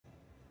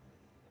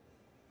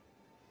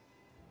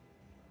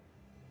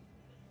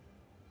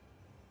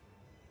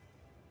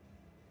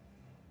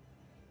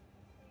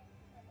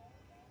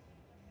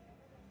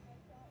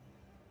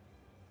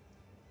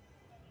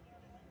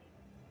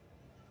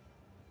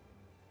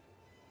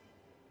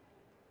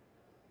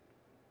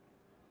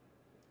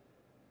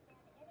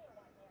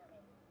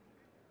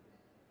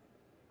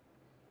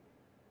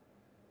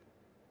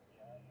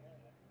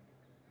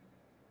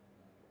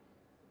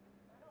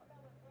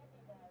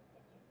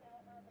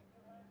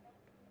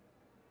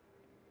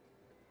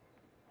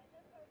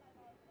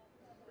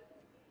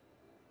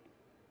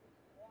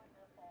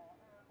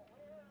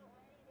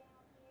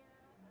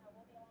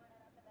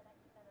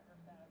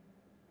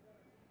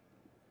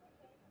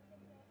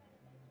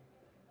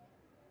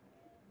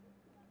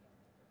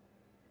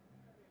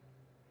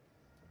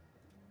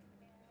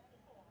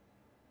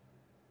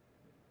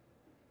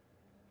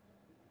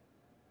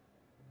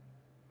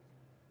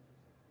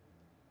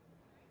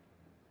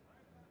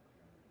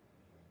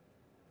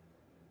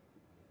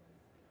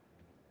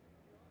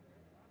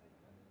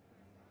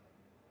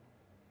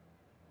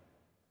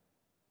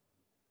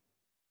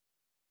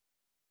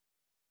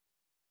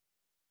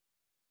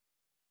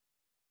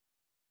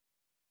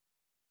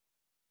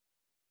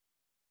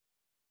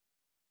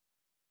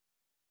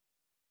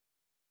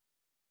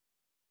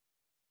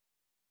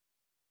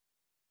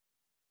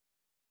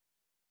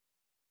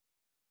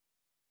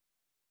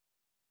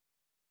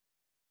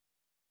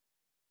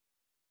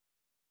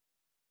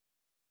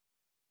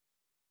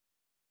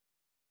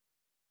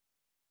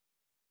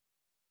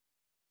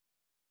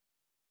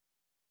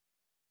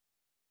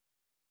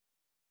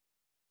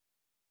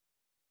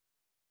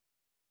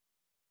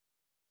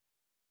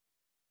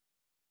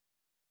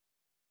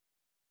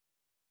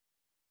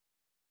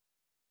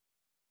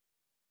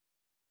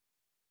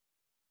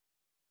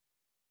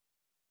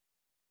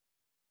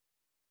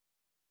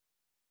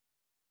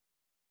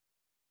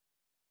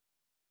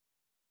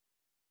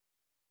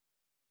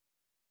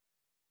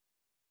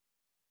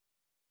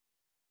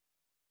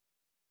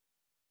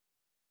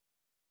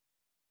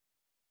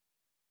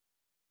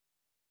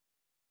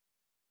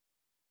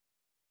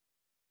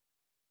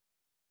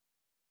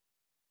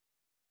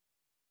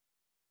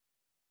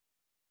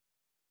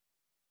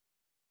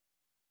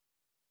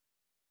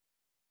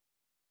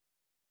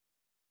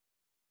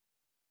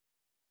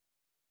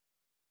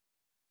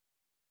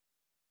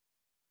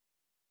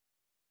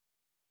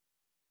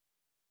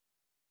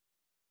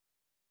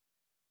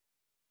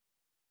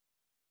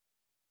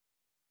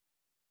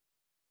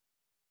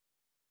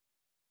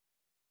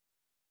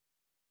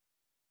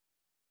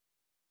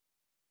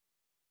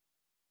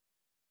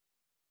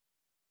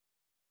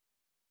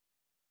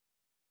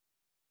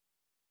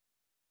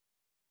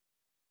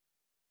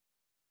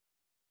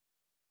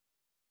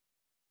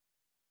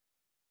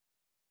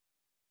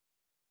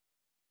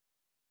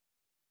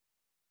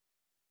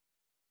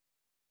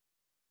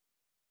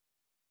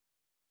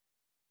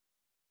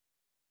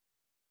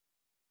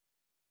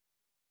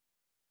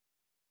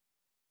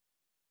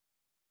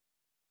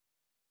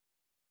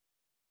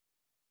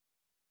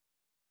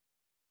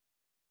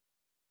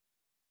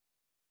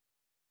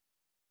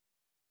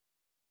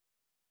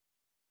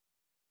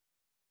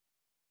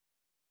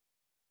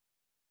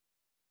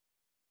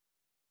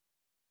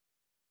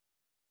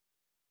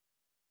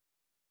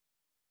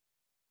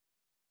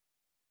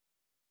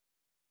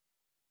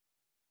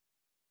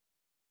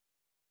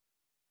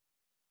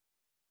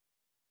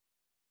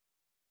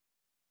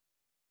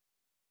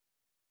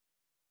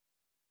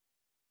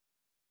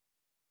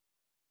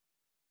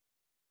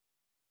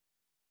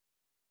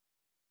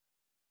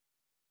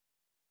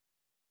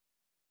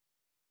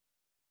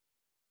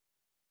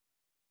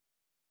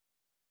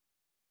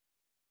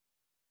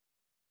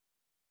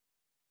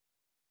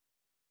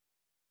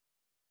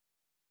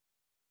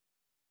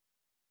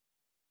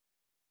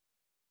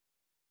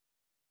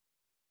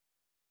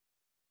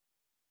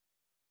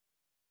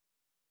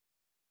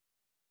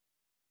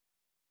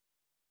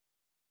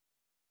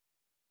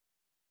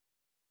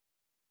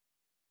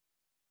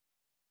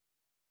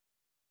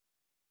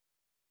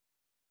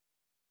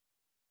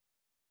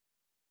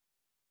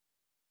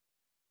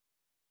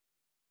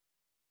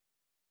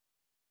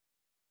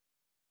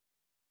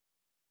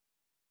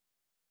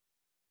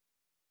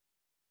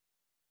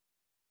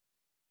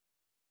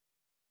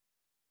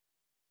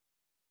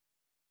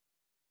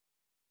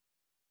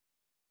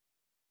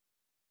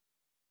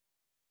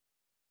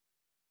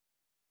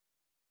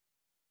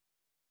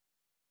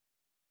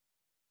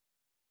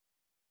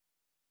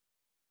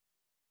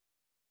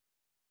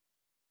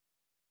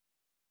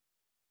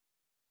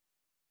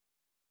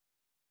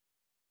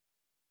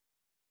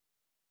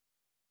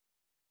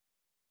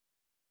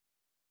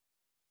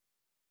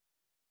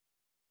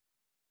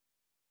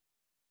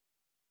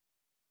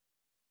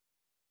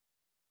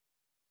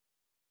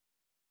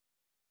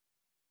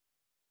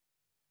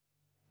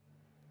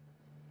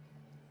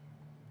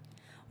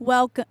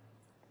Welcome.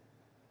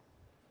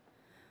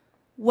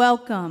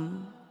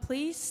 Welcome.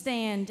 Please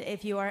stand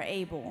if you are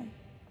able.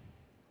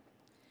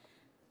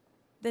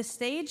 The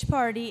stage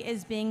party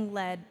is being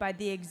led by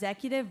the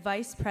Executive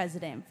Vice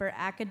President for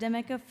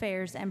Academic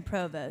Affairs and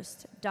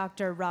Provost,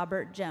 Dr.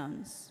 Robert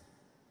Jones.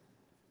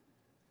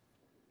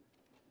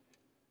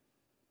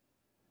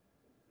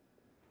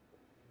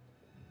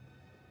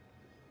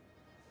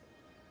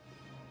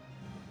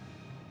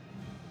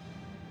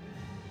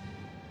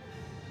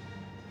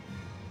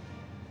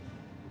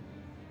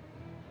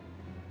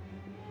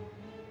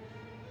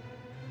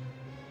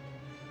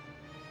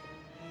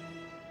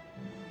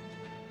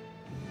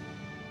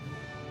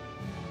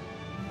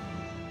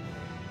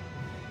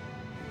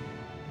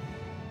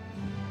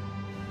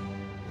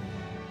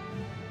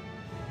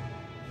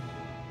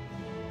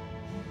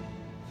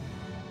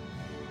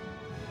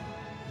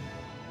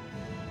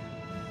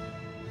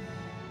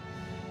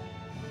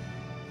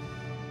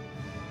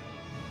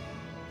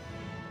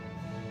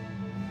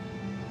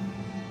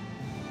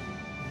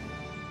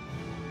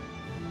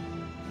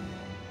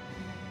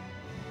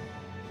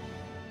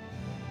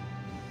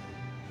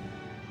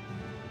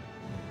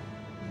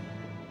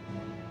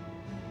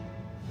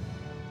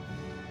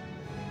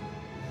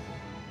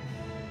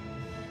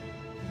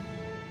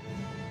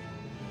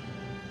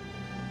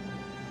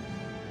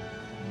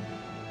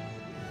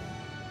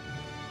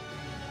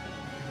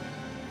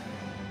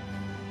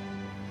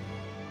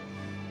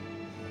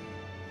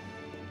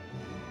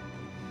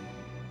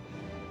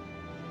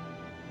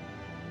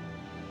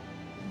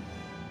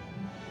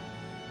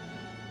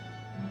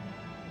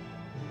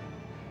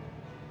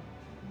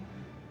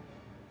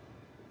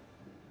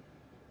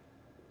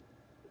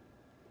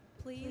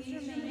 Please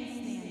remain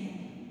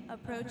standing.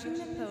 Approaching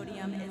the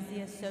podium is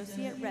the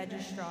Associate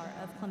Registrar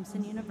of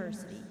Clemson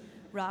University,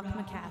 Rock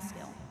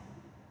McCaskill.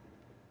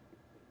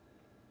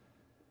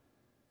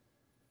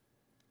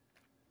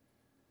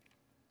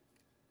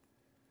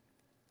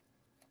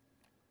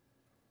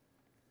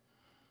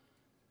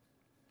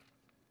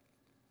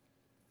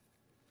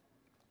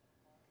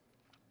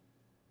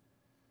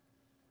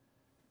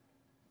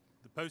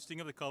 The posting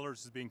of the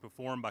colors is being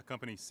performed by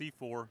Company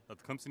C4 of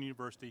the Clemson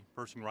University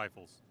Pershing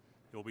Rifles.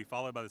 It will be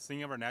followed by the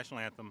singing of our national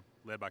anthem,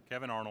 led by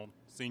Kevin Arnold,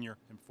 Senior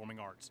in Performing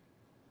Arts.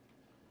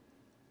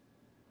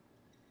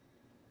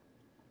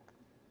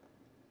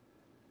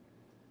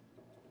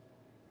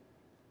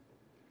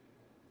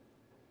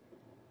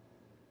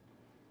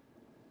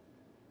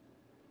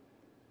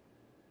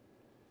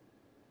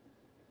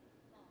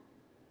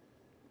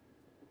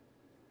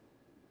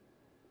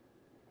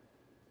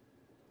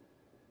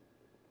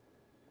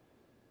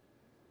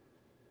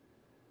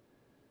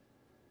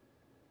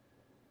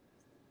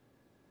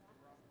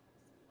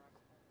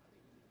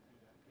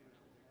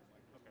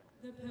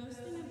 The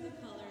posting of the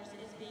colors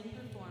is being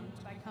performed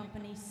by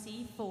Company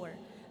C4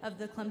 of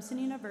the Clemson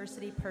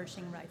University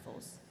Pershing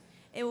Rifles.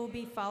 It will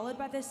be followed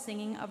by the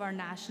singing of our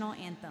national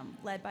anthem,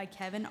 led by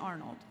Kevin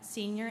Arnold,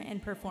 Senior in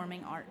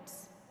Performing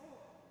Arts.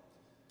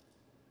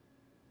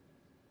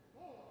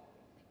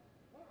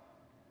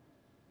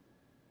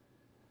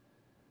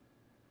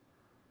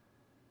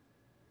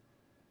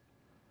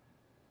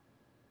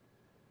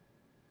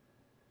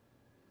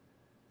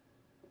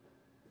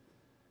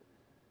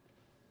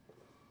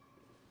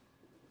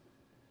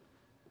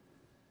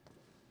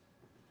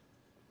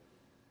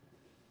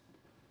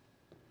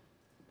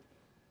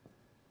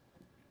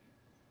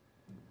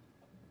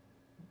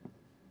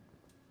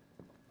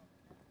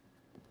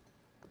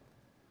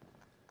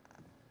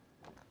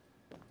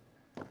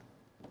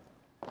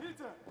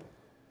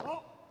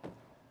 Halt!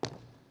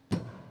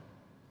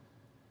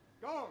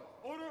 Guard,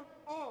 order,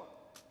 on!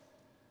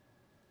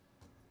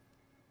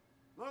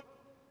 Left,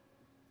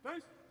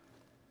 face,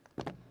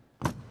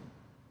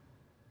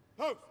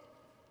 post!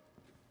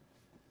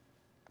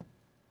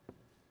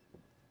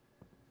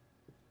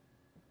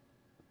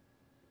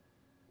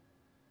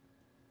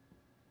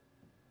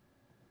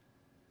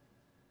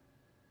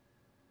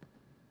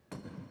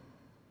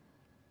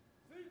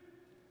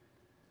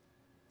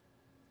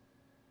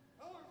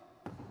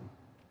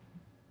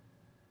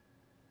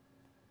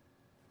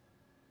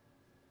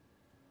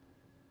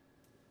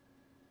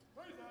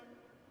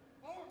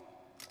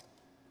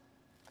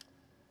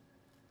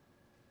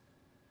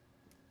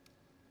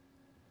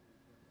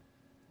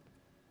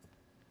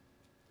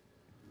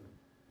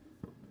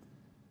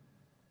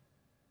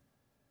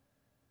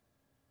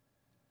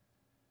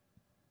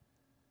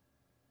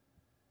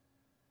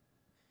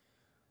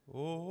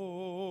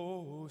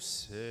 Oh,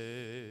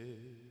 say,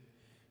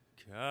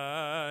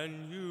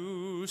 can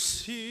you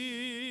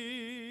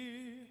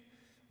see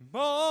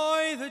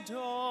by the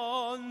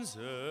dawn's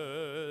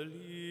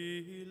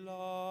early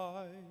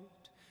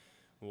light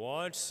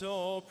what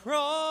so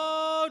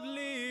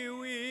proudly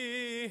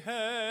we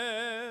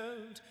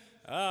held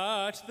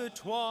at the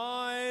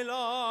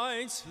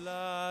twilight's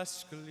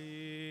last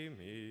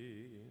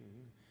gleaming,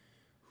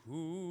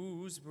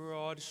 whose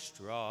broad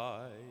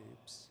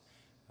stripes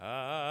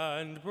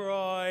and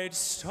bright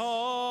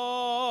stars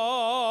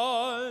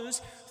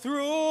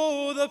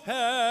through the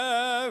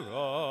perilous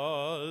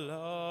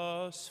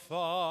victorious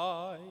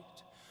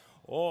fight.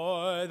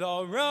 O'er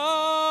the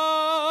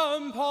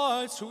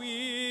ramparts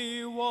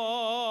we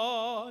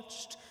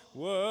watched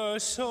were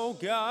so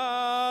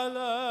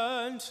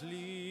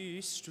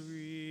gallantly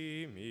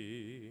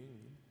streaming,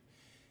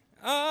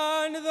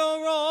 and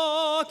the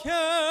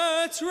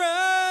rocket's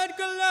red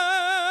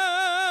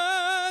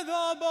glare,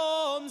 the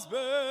bombs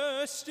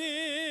bursting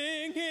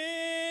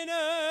in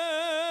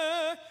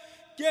air,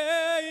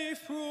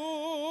 gave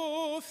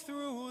proof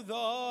through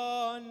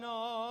the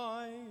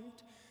night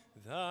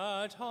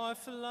that our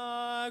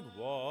flag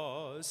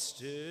was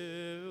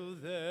still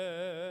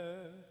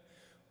there.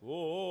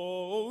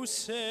 Oh,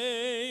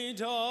 say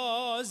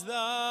does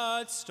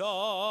that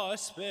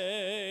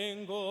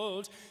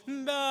star-spangled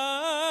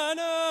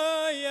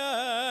banner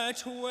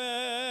yet wave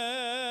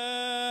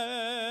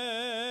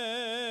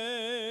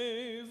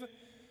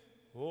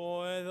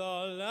o'er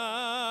the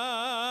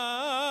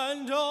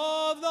land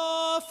of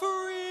the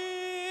free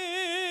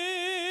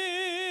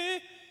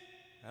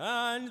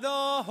and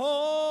the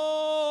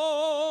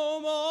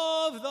home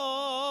of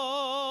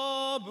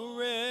the brave?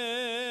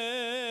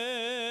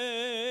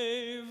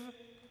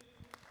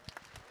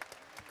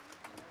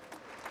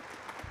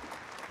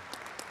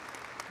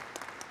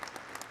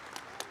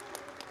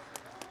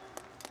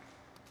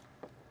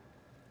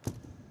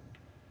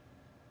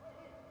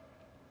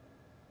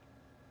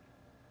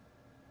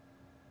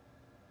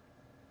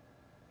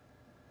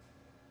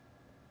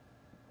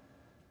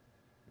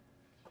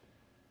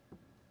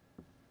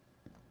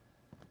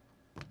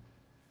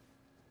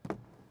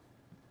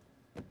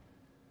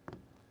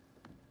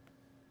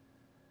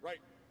 Right.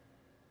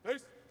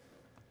 Face.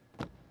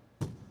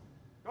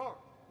 Guard.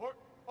 Port.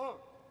 On.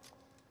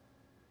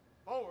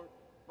 Forward.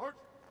 March.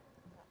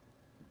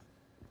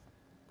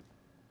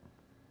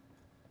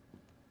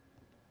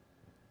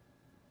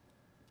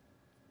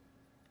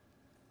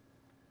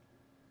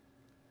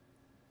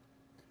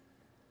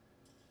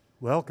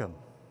 Welcome.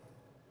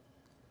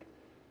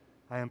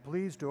 I am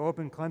pleased to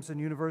open Clemson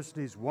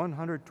University's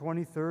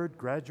 123rd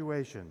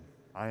graduation.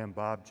 I am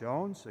Bob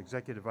Jones,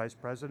 Executive Vice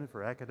President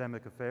for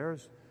Academic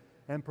Affairs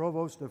and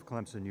Provost of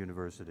Clemson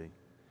University.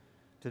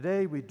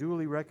 Today, we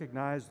duly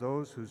recognize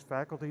those whose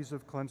faculties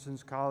of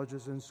Clemson's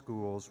colleges and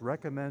schools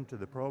recommend to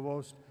the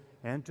Provost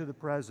and to the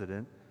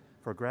President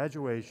for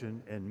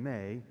graduation in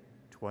May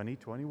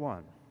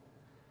 2021.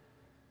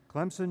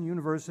 Clemson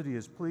University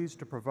is pleased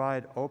to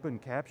provide open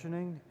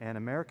captioning and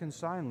American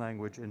Sign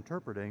Language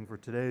interpreting for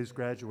today's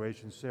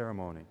graduation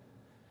ceremony.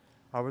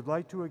 I would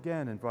like to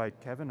again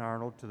invite Kevin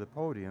Arnold to the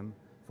podium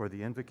for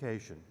the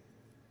invocation.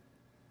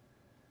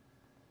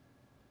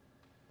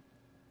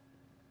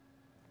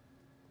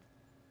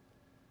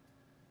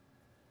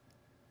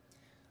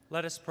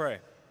 Let us pray.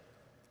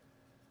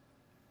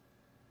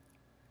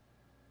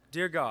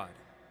 Dear God,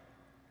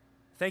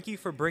 thank you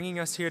for bringing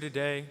us here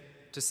today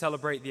to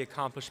celebrate the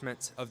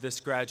accomplishments of this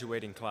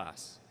graduating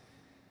class.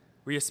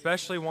 We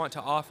especially want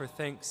to offer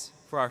thanks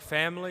for our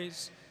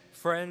families,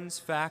 friends,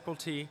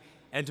 faculty,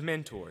 and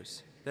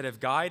mentors that have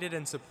guided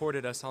and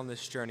supported us on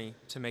this journey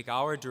to make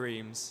our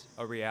dreams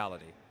a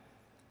reality.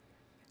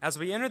 As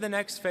we enter the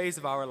next phase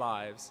of our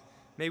lives,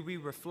 may we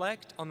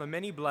reflect on the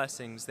many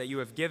blessings that you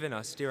have given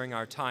us during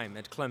our time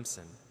at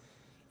Clemson.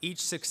 Each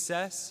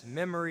success,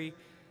 memory,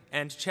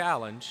 and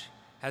challenge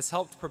has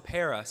helped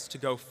prepare us to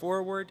go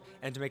forward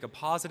and to make a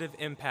positive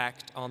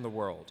impact on the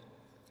world.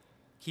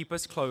 Keep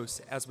us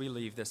close as we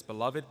leave this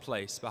beloved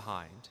place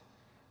behind.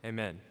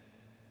 Amen.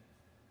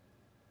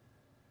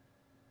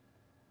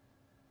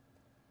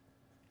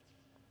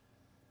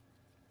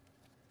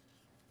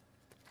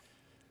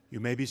 You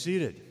may be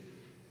seated.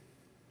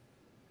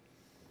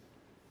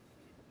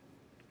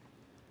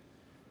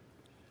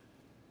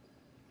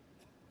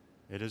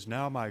 It is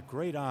now my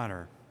great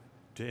honor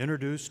to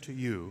introduce to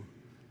you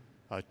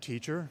a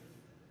teacher,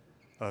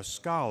 a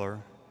scholar,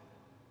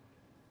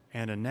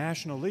 and a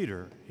national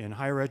leader in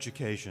higher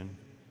education,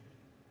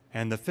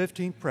 and the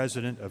 15th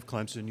president of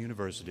Clemson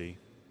University,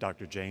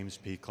 Dr. James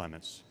P.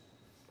 Clements.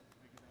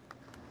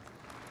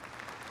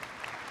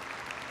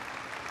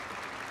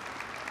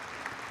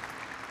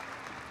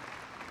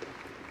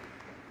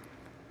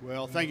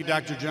 Well, thank you,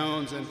 Dr.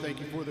 Jones, and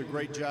thank you for the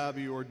great job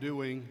you are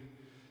doing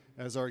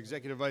as our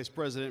Executive Vice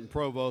President and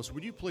Provost.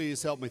 Would you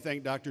please help me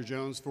thank Dr.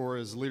 Jones for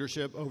his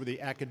leadership over the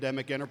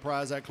academic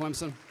enterprise at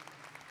Clemson?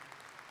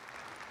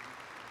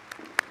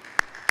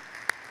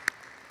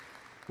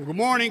 Well, good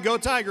morning, go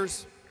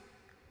Tigers.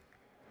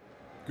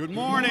 Good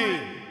morning,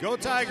 go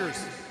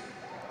Tigers.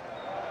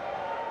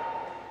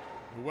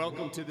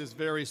 Welcome to this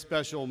very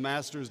special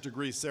master's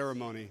degree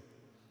ceremony.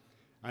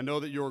 I know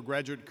that your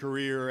graduate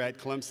career at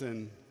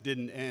Clemson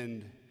didn't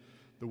end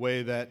the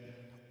way that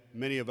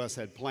many of us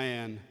had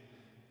planned,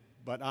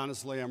 but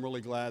honestly, I'm really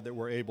glad that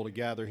we're able to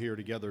gather here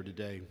together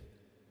today.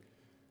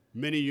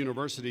 Many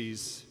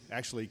universities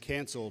actually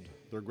canceled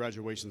their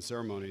graduation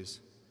ceremonies.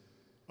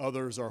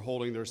 Others are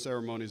holding their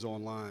ceremonies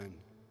online.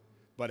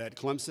 But at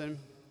Clemson,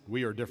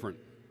 we are different.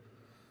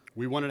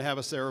 We wanted to have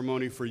a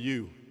ceremony for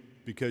you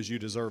because you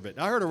deserve it.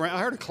 I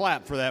heard a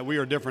clap for that. We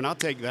are different. I'll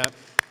take that.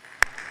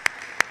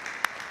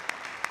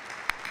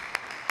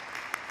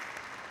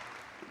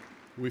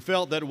 We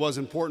felt that it was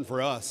important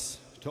for us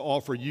to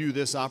offer you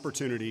this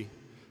opportunity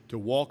to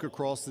walk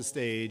across the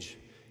stage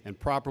and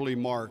properly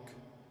mark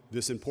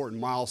this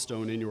important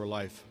milestone in your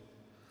life.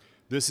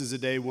 This is a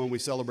day when we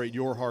celebrate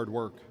your hard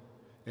work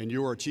and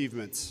your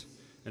achievements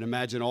and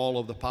imagine all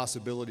of the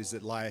possibilities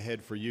that lie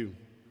ahead for you.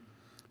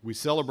 We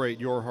celebrate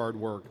your hard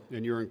work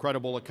and your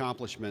incredible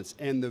accomplishments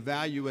and the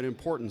value and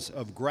importance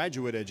of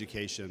graduate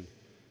education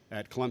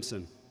at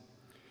Clemson.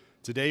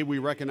 Today, we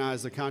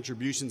recognize the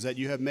contributions that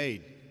you have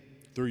made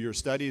through your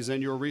studies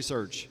and your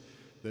research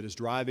that is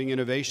driving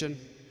innovation,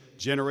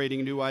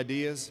 generating new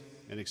ideas,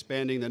 and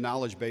expanding the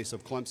knowledge base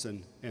of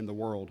Clemson and the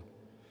world.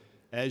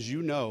 As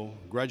you know,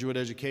 graduate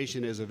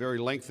education is a very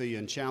lengthy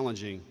and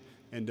challenging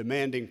and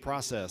demanding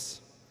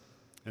process,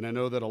 and I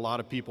know that a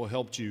lot of people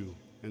helped you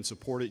and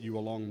supported you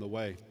along the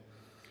way.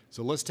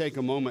 So let's take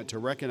a moment to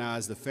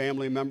recognize the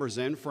family members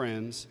and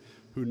friends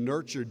who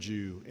nurtured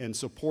you and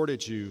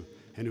supported you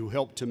and who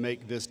helped to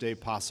make this day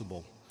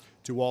possible.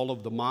 To all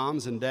of the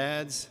moms and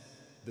dads,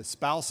 the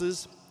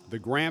spouses, the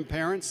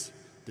grandparents,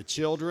 the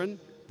children,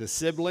 the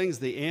siblings,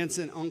 the aunts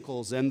and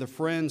uncles, and the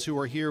friends who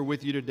are here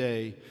with you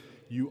today,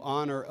 you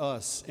honor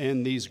us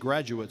and these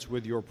graduates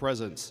with your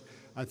presence.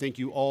 I think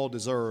you all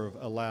deserve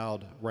a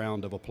loud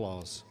round of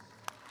applause.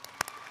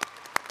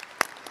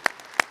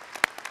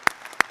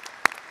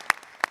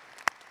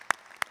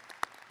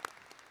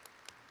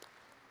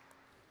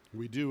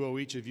 We do owe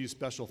each of you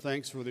special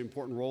thanks for the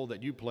important role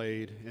that you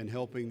played in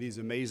helping these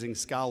amazing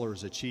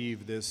scholars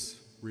achieve this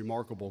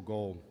remarkable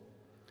goal.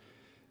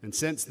 And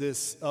since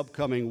this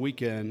upcoming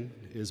weekend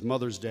is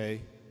Mother's Day,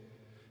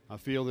 I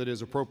feel that it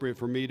is appropriate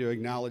for me to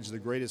acknowledge the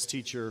greatest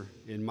teacher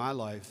in my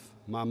life,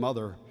 my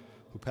mother,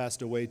 who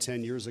passed away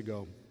 10 years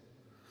ago.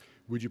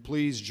 Would you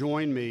please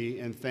join me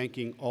in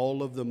thanking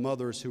all of the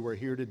mothers who are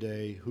here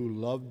today who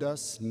loved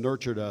us,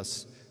 nurtured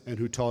us, and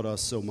who taught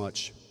us so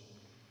much.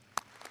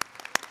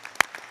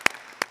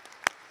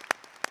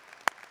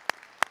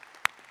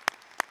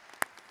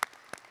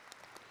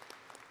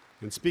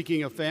 And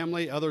speaking of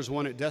family, others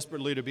wanted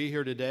desperately to be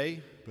here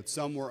today, but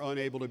some were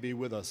unable to be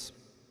with us.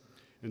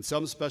 In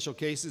some special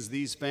cases,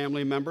 these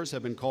family members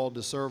have been called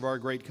to serve our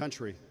great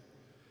country.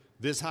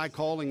 This high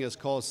calling has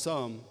caused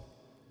some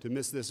to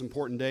miss this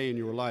important day in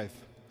your life.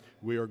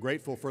 We are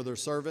grateful for their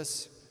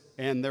service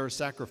and their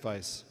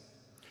sacrifice.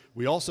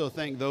 We also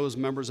thank those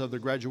members of the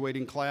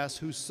graduating class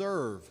who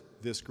serve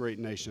this great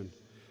nation.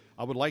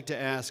 I would like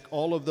to ask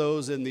all of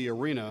those in the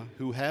arena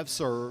who have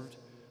served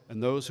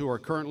and those who are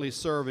currently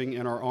serving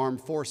in our armed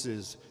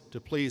forces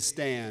to please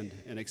stand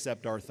and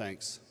accept our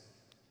thanks.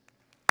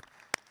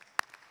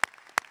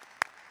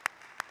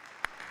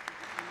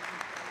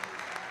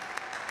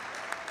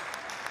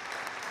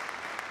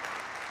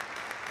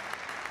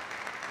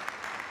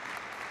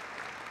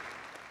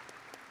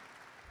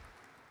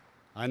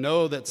 I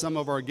know that some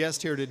of our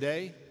guests here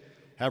today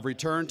have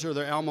returned to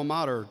their alma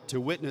mater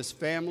to witness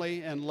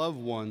family and loved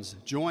ones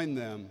join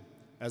them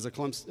as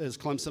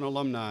Clemson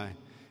alumni.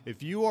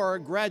 If you are a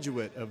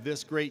graduate of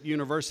this great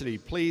university,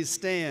 please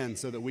stand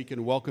so that we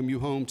can welcome you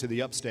home to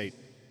the upstate.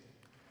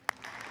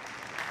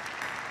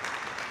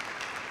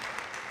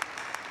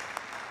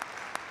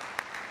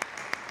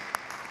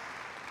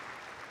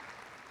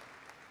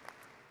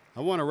 I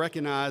want to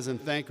recognize and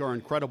thank our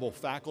incredible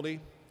faculty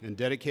and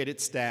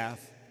dedicated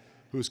staff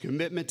whose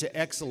commitment to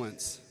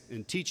excellence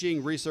in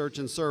teaching, research,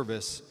 and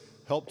service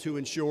help to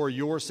ensure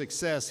your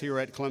success here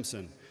at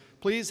Clemson.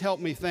 Please help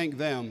me thank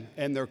them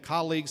and their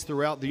colleagues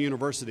throughout the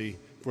university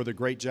for the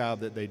great job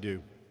that they do.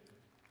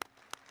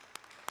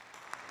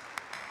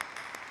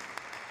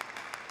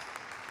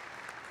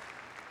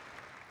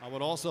 I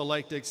would also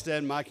like to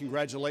extend my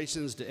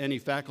congratulations to any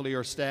faculty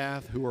or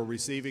staff who are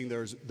receiving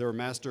their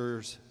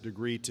master's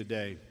degree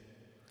today.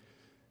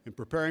 In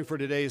preparing for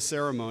today's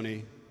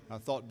ceremony, I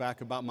thought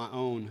back about my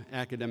own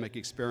academic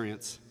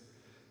experience.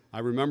 I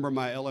remember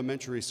my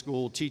elementary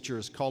school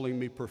teachers calling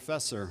me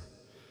professor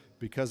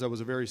because I was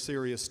a very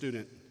serious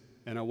student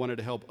and I wanted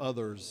to help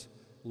others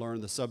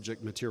learn the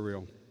subject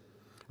material.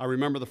 I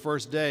remember the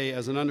first day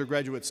as an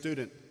undergraduate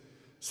student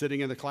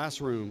sitting in the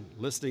classroom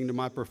listening to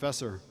my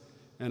professor,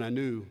 and I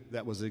knew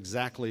that was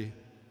exactly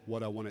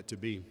what I wanted to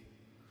be.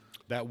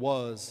 That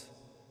was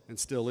and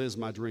still is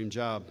my dream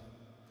job.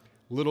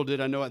 Little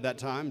did I know at that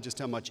time just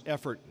how much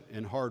effort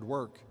and hard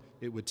work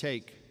it would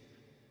take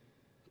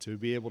to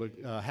be able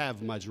to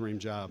have my dream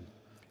job.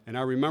 And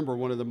I remember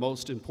one of the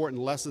most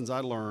important lessons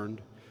I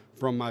learned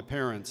from my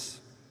parents,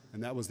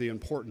 and that was the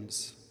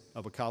importance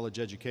of a college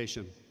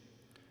education.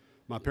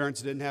 My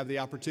parents didn't have the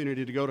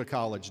opportunity to go to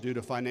college due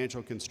to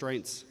financial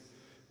constraints,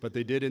 but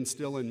they did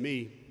instill in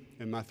me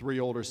and my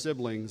 3 older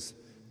siblings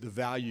the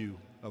value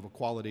of a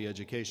quality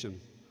education.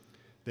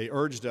 They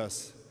urged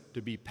us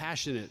to be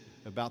passionate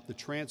about the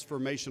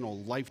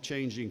transformational,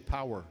 life-changing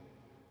power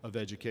of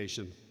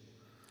education.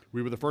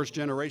 We were the first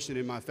generation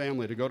in my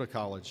family to go to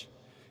college,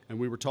 and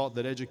we were taught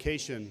that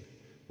education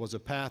was a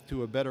path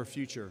to a better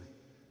future,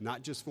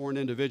 not just for an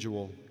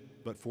individual,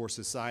 but for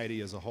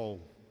society as a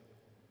whole.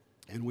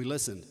 And we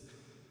listened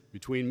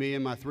Between me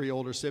and my 3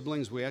 older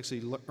siblings, we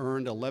actually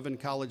earned 11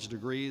 college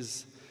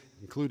degrees,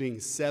 including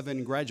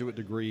 7 graduate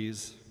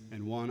degrees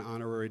and 1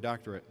 honorary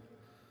doctorate.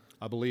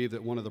 I believe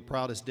that one of the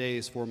proudest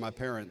days for my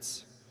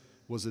parents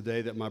was the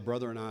day that my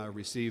brother and I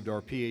received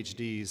our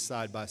PhDs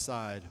side by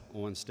side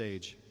on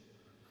stage.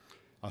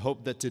 I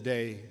hope that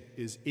today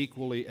is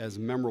equally as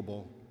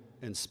memorable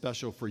and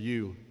special for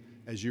you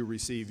as you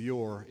receive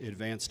your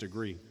advanced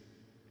degree.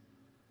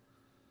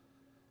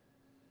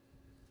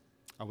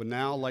 I would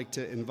now like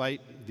to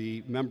invite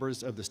the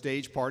members of the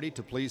stage party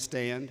to please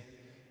stand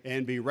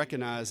and be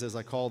recognized as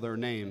I call their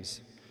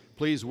names.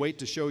 Please wait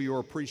to show your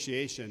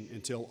appreciation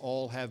until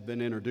all have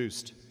been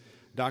introduced.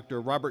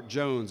 Dr. Robert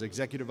Jones,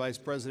 Executive Vice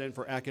President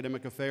for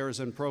Academic Affairs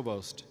and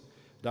Provost.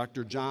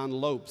 Dr. John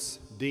Lopes,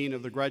 Dean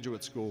of the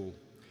Graduate School.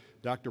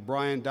 Dr.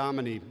 Brian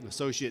Dominy,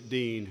 Associate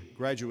Dean,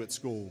 Graduate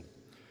School.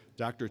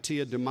 Dr.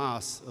 Tia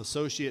Dumas,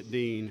 Associate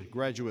Dean,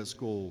 Graduate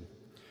School.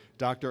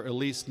 Dr.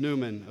 Elise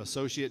Newman,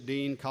 Associate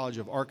Dean, College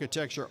of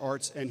Architecture,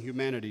 Arts, and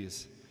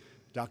Humanities.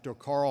 Dr.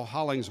 Carl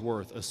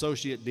Hollingsworth,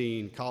 Associate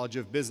Dean, College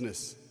of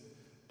Business.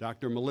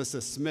 Dr.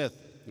 Melissa Smith,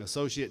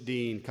 Associate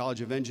Dean,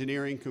 College of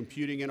Engineering,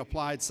 Computing, and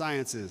Applied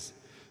Sciences.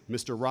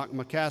 Mr. Rock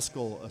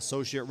McCaskill,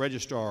 Associate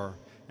Registrar,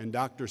 and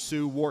Dr.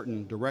 Sue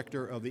Wharton,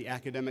 Director of the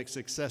Academic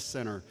Success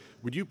Center.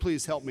 Would you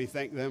please help me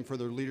thank them for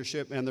their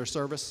leadership and their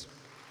service?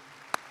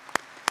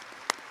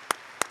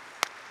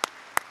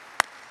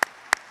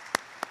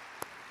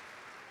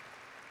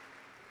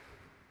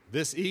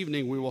 This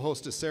evening, we will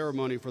host a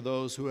ceremony for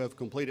those who have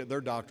completed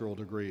their doctoral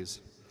degrees.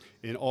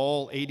 In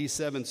all,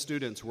 87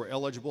 students were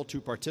eligible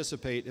to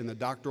participate in the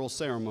doctoral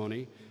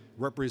ceremony,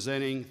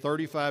 representing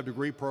 35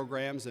 degree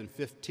programs in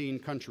 15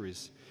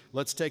 countries.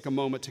 Let's take a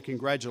moment to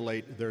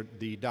congratulate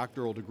the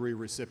doctoral degree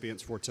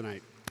recipients for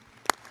tonight.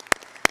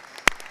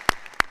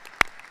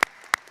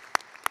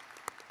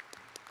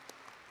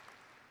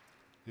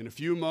 In a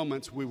few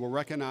moments, we will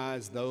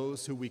recognize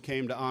those who we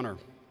came to honor.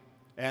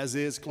 As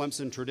is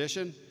Clemson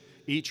tradition,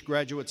 each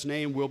graduate's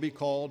name will be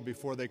called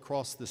before they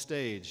cross the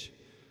stage.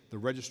 The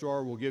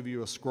registrar will give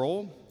you a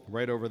scroll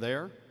right over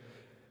there,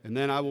 and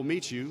then I will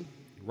meet you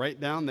right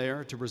down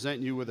there to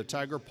present you with a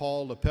Tiger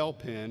Paw lapel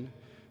pin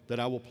that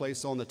I will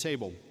place on the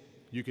table.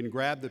 You can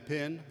grab the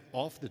pin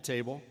off the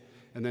table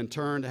and then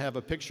turn to have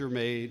a picture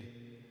made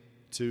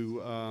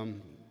to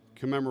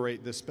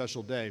commemorate this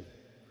special day.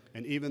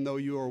 And even though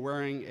you are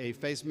wearing a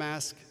face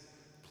mask,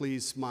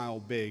 please smile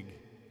big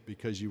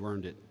because you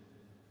earned it.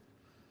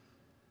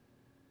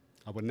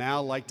 I would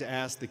now like to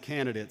ask the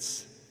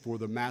candidates for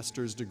the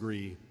master's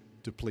degree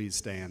to please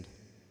stand.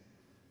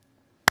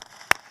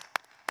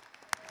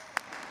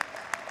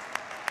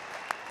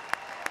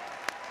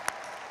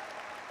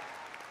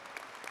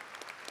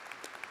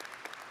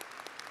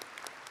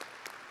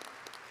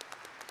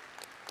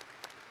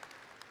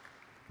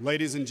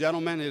 Ladies and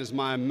gentlemen, it is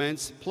my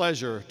immense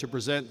pleasure to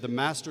present the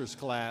master's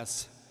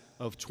class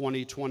of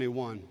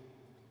 2021.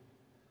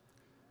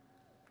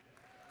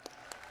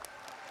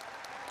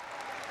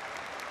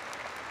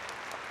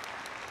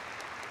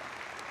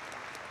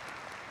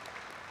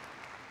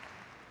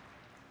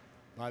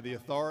 By the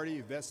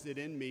authority vested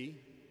in me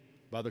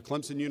by the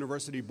Clemson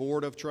University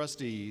Board of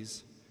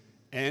Trustees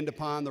and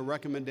upon the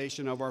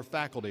recommendation of our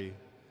faculty,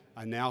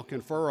 I now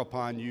confer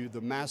upon you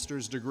the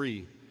master's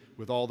degree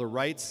with all the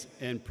rights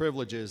and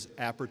privileges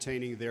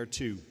appertaining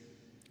thereto.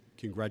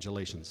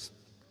 Congratulations.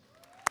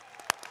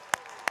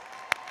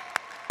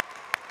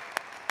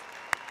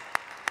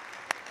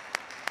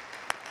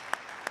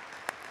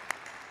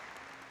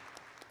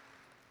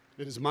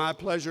 It is my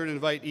pleasure to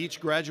invite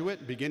each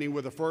graduate, beginning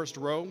with the first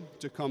row,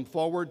 to come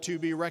forward to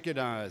be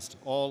recognized.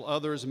 All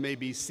others may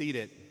be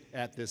seated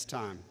at this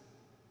time.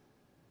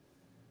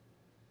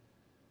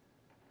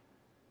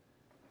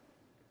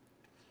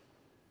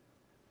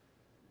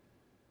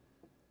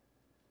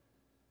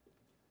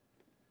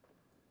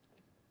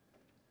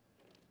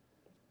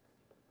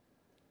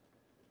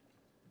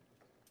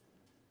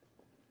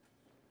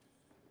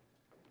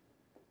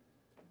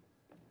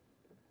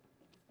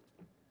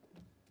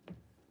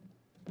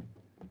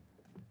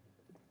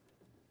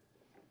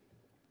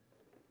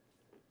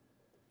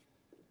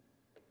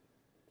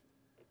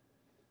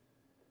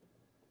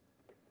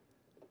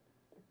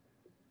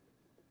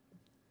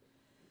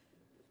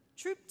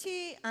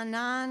 Trupti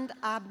Anand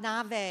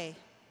Abnave.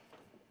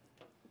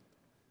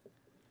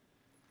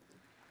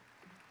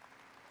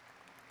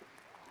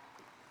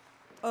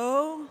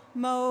 O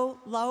mo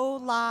lo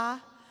la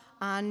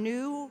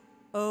anu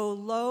o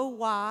lo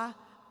wa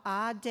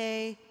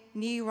ade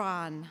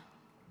niran.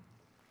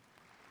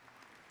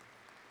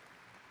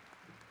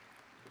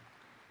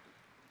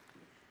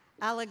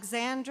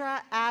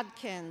 Alexandra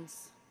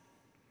Adkins.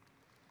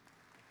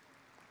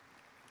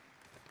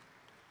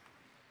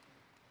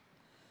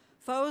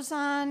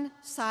 Fozan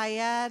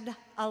Syed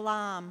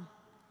Alam.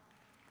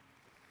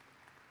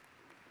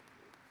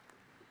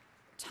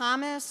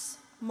 Thomas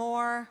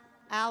Moore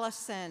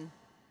Allison.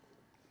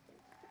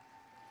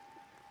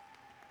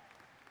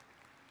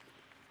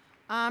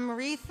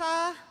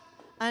 Amritha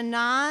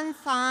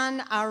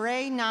Ananthan Are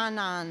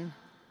Nanan.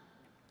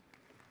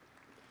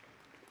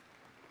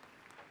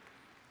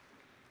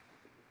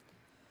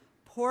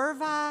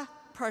 Purva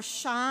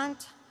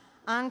Prashant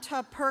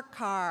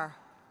Antapurkar.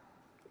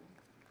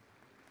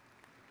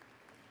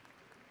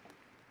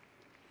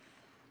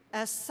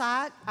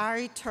 Asat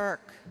Ari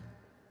Turk.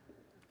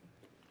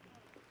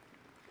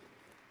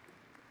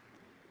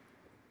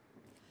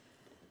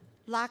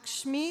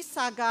 Lakshmi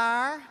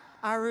Sagar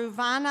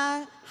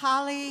Aruvana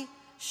Hali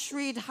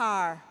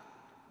Sridhar.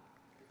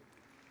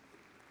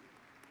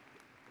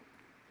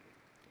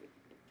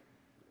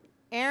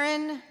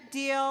 Aaron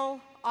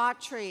Deal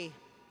Autry.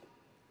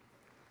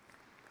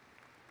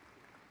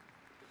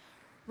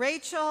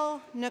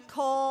 Rachel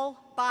Nicole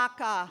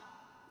Baca.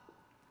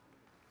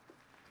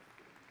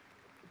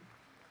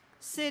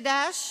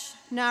 Siddhesh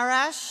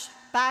Naresh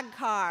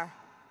Bagkar.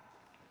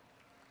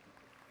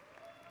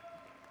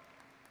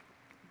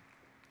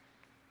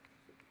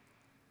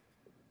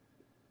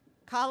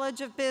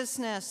 College of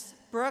Business,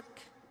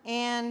 Brooke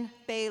Ann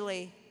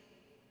Bailey.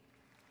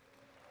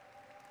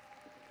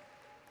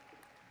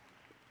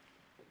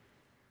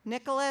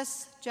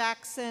 Nicholas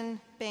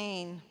Jackson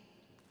Bain.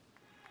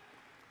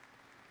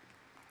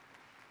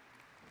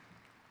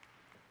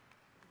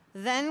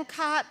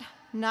 Venkat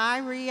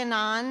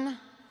Narayanan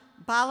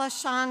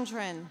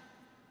Balachandran.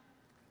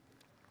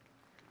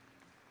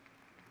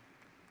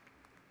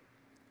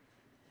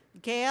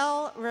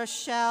 Gail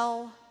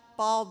Rochelle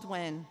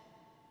Baldwin.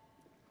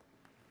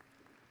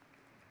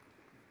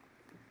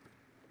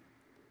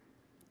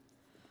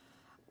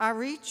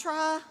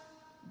 Aritra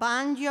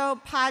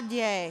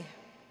Bandyopadhyay.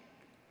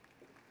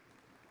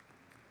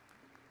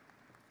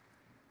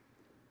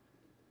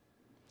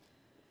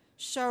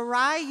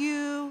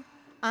 Sharayu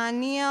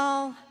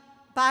Anil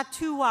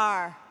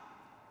Batuar.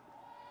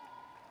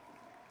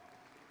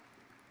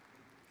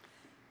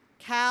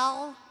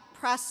 Cal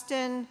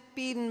Preston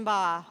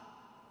Biedenbaugh.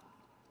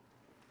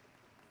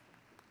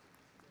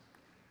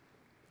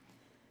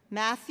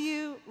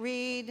 Matthew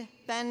Reed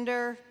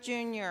Bender,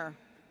 Jr.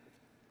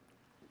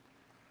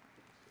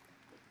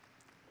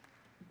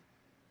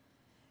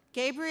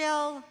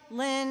 Gabrielle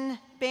Lynn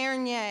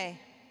Bernier.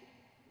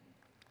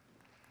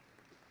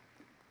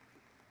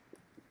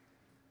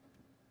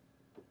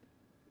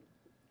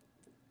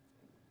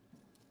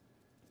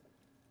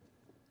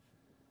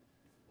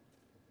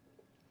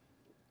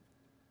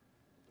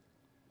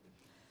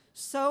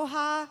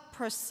 Soha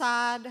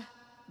Prasad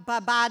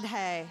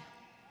Babadhe.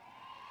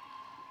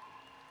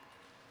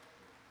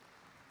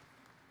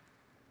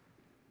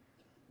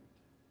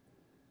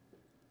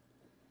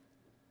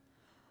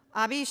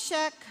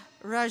 Abhishek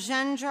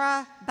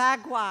Rajendra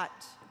Bhagwat.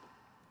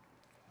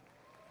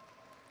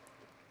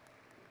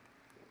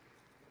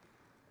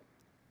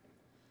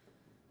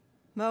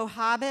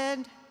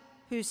 Mohabed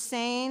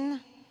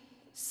Hussein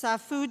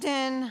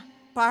Safuddin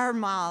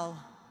Barmal.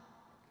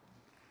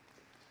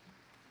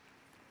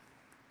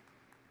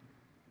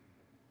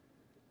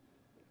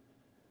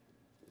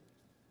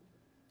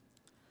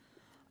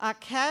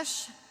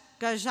 Akesh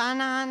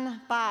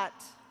Gajanan Bhatt.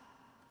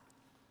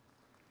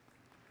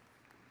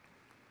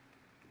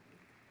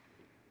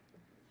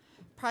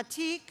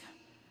 Pratik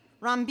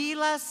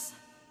Rambilas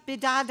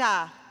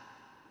Bidada.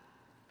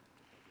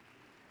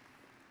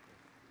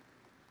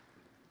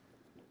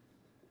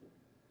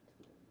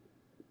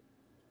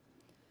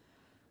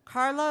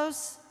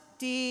 Carlos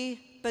D.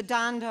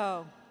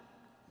 Badando.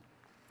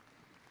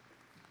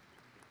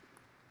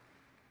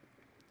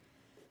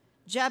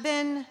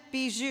 Jebin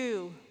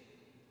Bijou.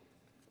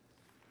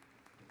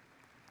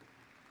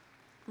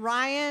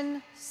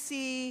 Ryan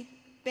C.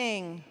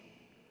 Bing.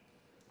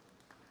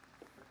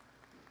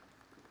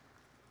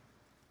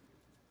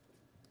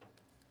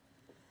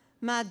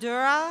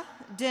 Madhura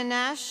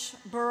Dinesh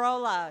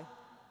Barola.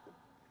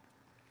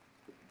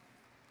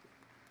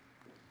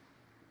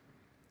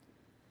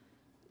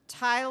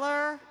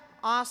 Tyler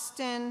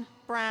Austin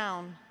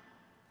Brown.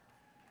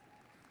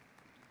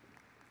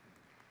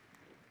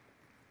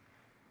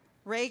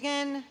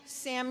 Reagan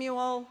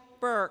Samuel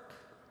Burke.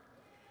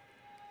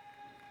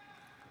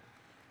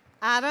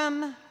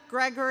 Adam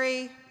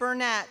Gregory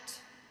Burnett.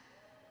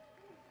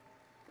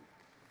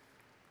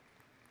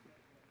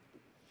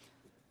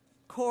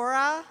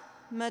 Cora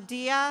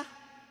Medea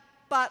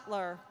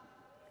Butler.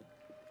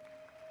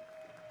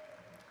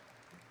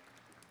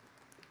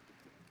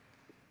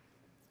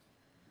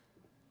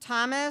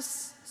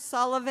 Thomas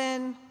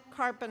Sullivan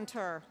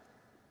Carpenter.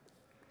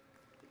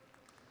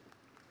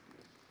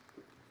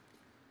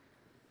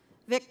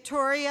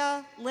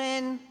 Victoria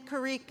Lynn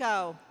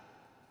Carrico.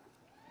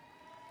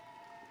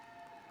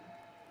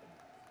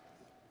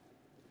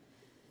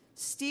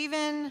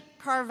 Stephen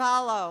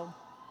Carvalho.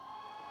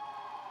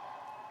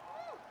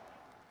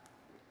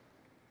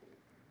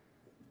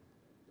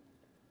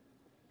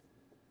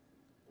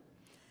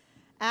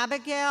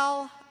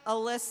 Abigail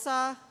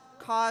Alyssa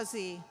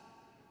Causey.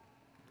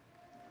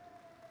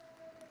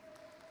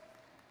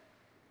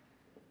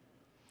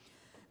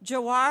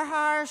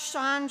 Jawaharlal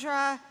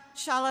Chandra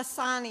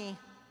Shalasani.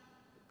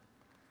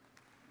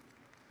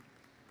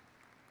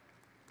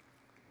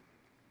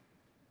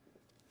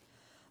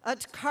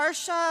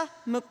 Utkarsha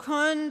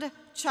Mukund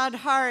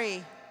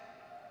Chaudhary.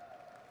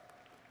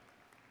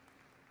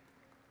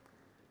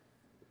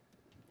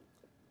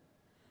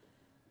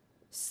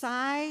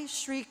 Sai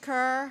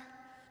Shrikar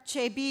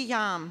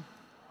Chebiyam.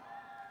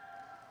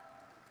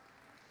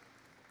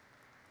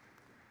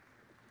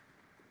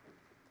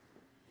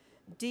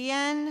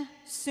 Dien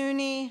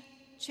Suni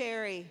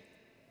Cherry.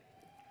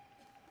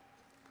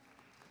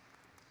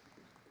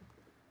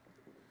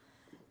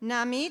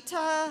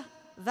 Namita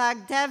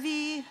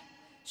Vagdevi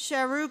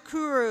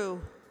Sharukuru.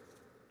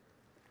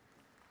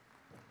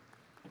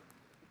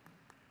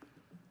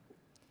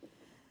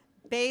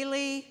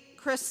 Bailey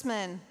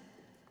Chrisman.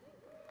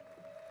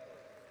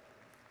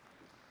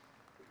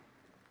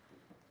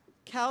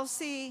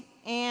 Kelsey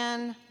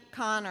Ann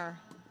Connor.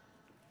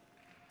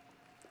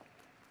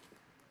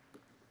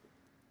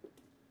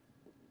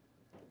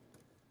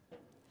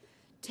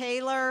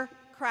 Taylor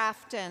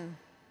Crafton.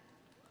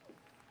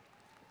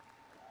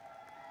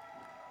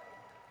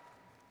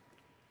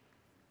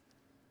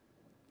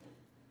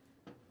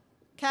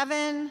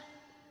 Kevin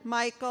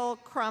Michael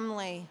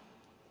Crumley.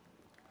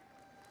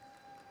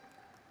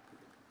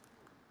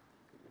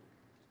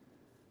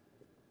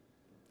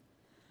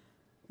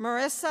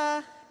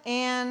 Marissa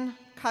Ann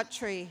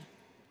Cuttrey.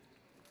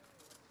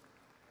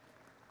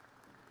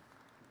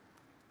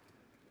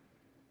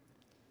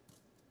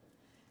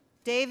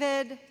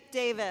 David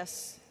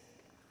Davis.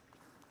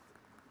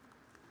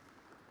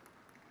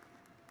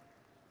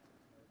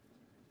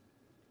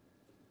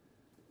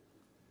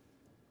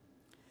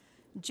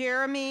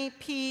 Jeremy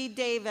P.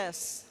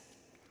 Davis.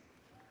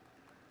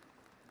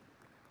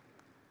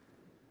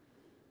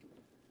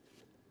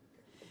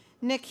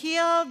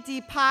 Nikhil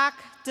Deepak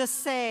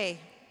Desai.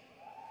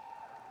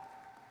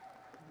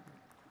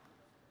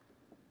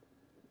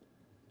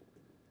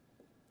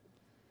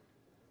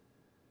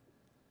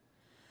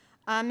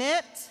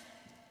 Amit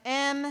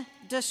M.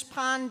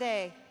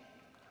 Deshpande.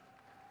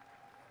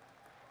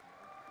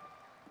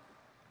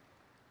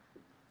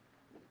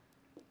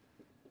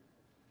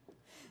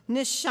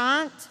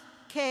 Nishant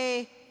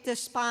K.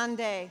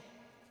 Deshpande.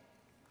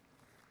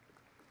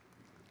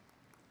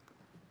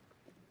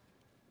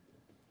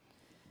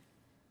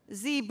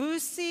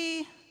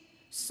 Zibusi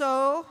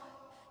So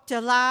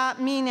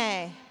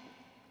Delamine.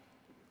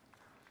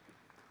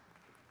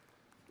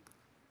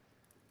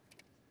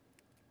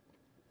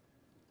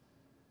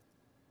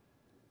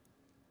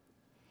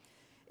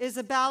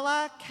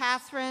 Isabella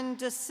Catherine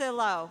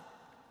DeSillo.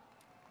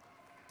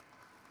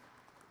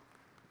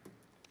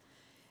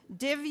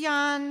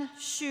 Divyan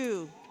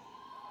Shu.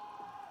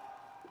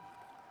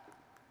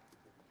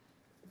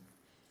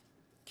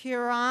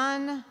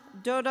 Kiran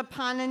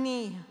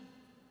Dodapanani.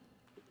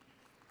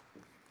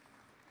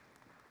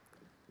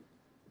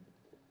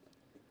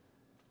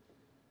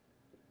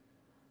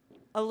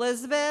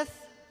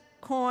 Elizabeth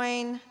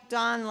Coyne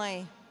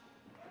Donley.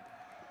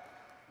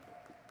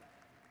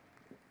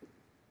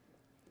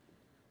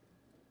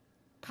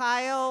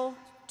 Kyle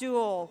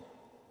Duell.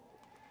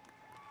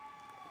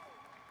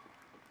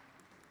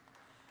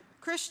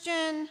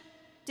 Christian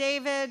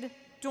David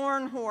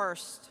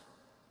Dornhorst.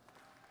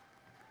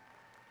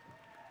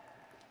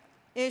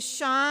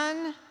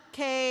 Ishan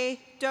K.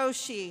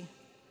 Doshi.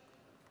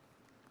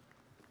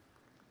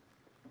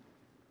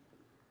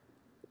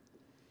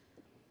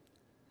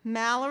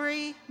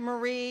 Mallory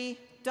Marie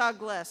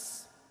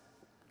Douglas.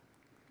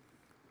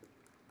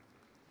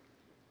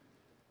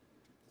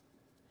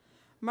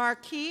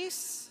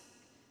 Marquise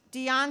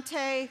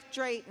Deontay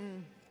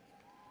Drayton.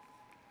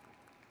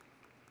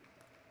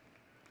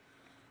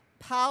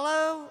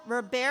 Paulo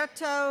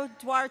Roberto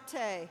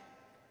Duarte.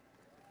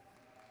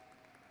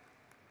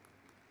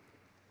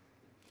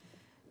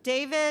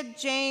 David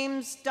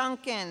James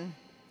Duncan.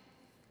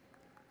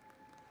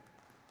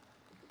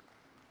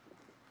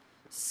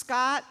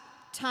 Scott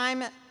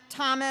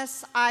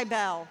Thomas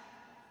Ibel.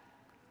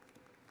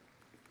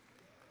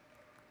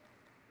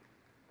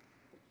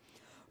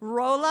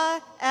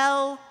 Rola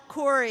L.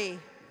 Corey.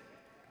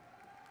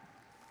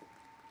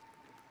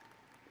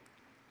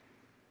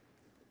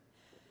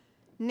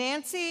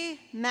 Nancy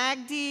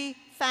Magdi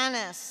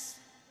Fanis.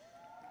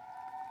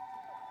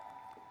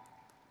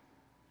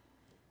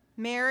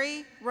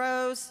 Mary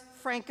Rose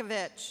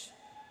Frankovich.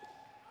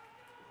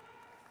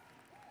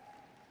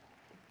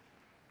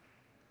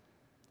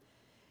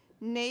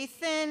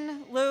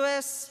 Nathan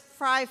Lewis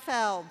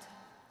Freifeld.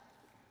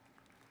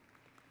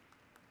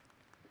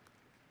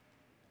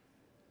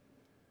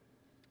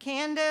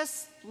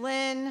 Candace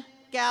Lynn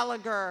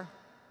Gallagher.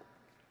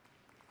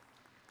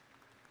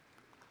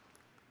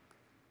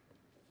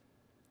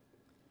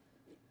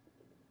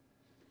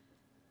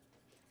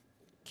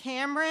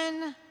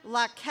 Cameron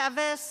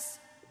Lakevis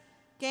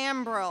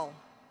Gambrill.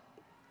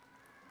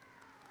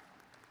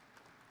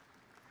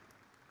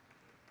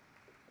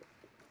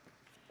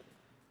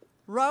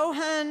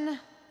 Rohan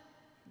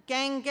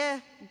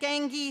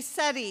Gangi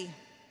Seti.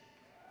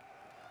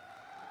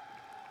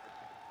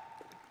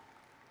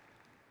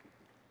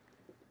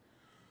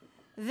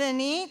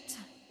 Vineet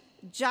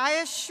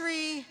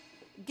Jayashri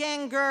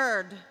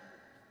Gangurd.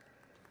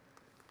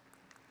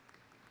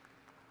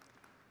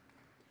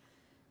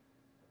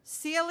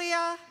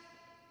 Celia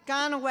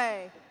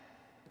Ganaway.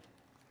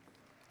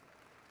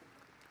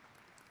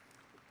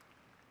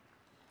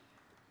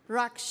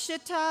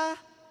 Rakshita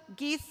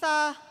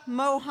Geetha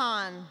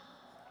Mohan.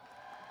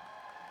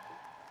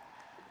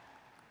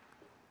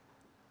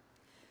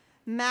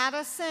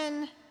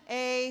 Madison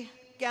A.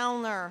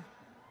 Gellner.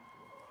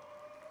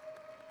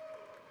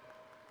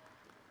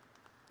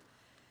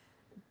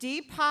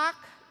 Deepak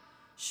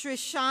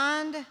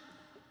Shrishand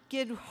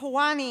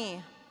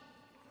Gidhwani.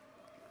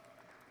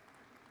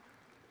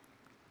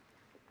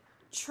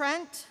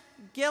 Trent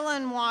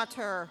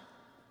Gillenwater.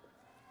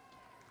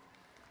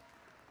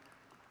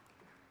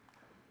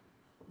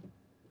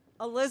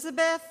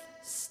 Elizabeth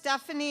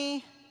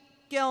Stephanie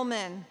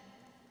Gilman.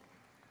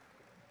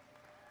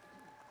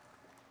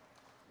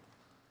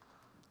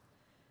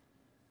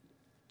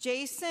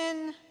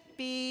 Jason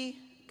B.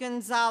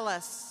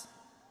 Gonzalez.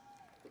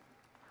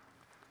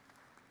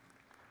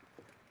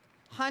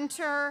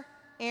 Hunter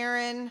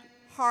Aaron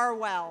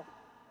Harwell.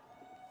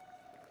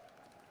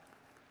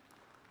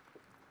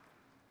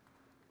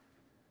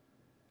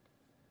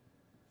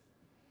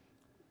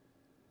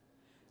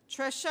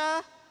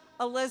 Trisha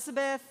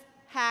Elizabeth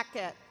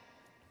Hackett.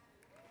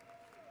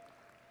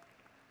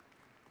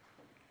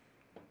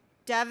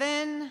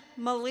 Devin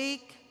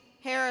Malik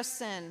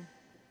Harrison.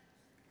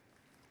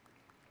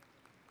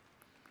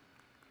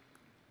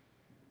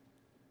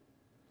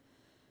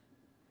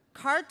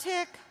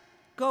 Kartik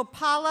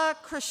Gopala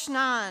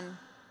Krishnan.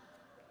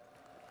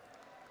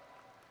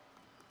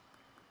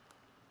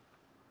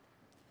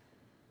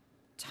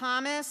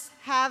 Thomas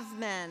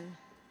Havman.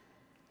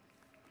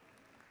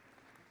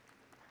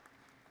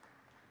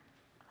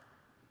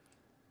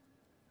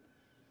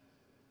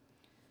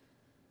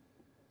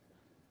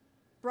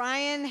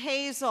 Brian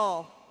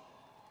Hazel.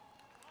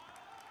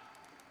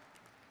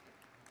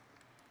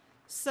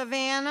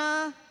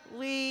 Savannah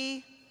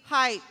Lee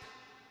Hype.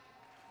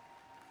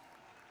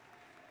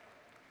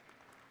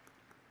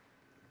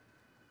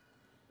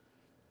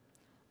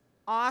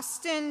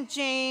 Austin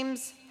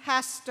James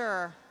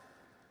Hester.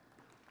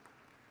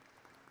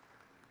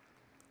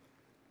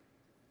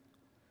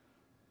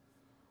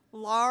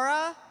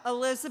 Laura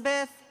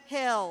Elizabeth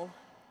Hill.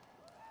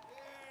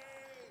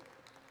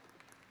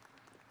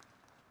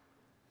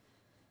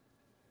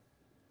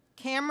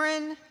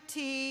 Cameron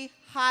T.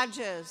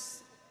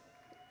 Hodges.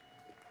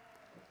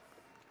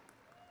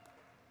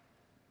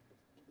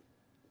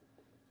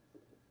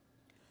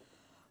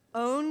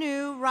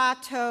 Onu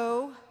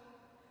Rato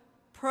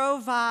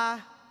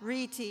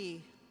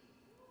Provariti.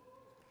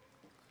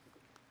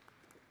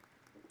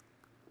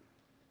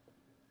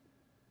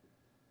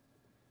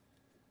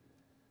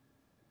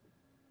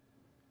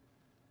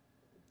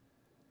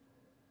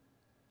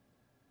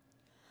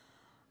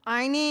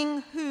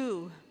 Eining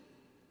Hu.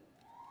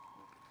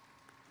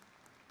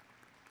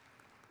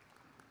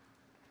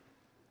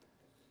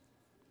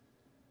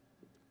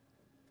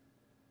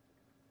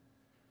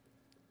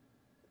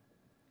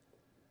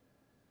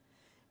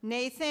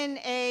 Nathan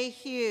A.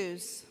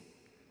 Hughes.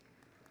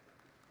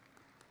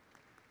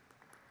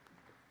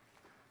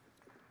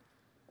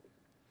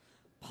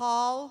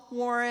 Paul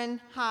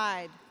Warren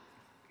Hyde.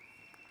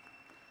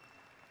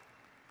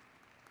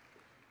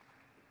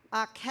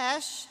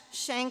 Akesh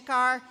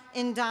Shankar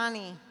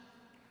Indani.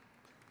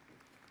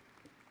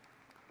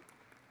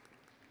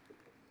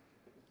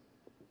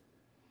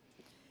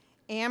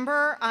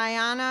 Amber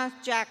Ayana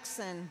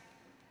Jackson.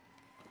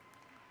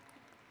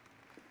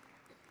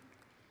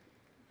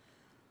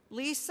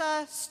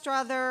 Lisa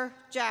Struther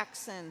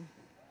Jackson.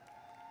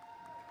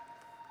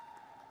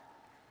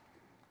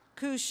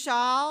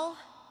 Kushal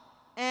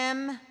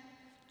M.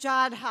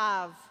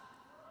 Jadhav.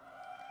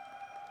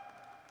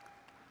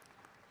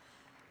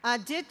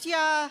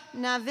 Aditya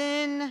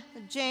Navin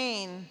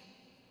Jain.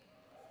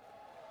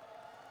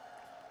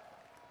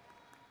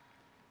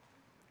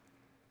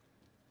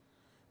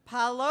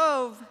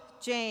 Palov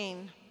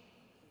Jain.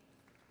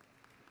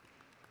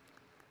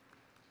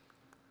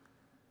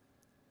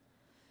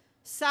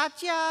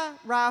 Satya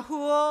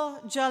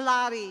Rahul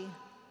Jalari.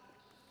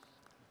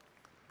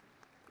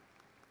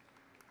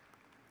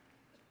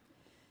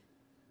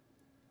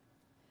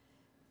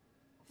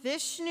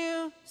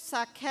 Vishnu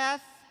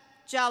Saketh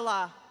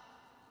Jala.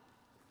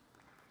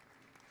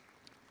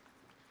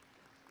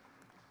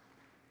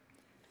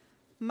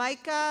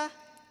 Micah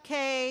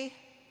K.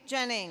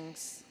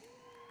 Jennings.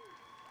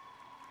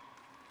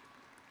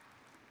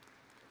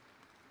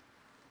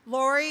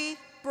 Lori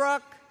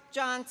Brooke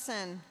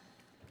Johnson.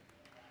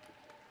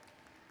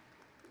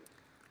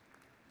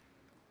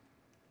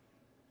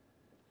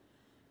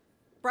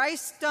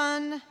 Bryce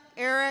Dunn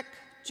Eric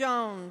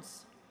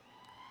Jones.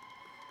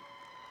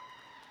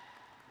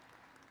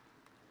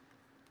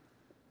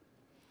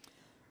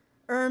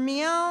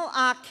 Urmil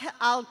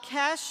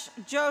Alkesh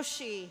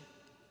Joshi.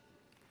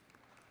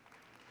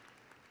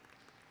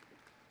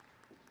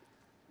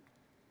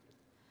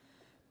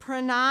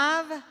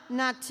 Pranav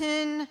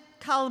Natin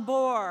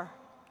Kalbor.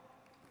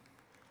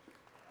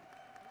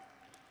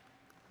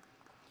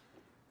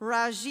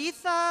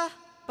 Rajitha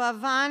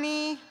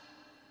Bhavani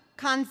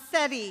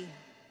Kansetti.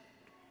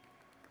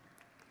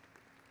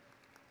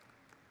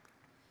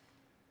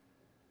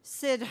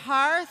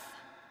 Siddharth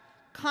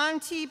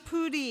Kanti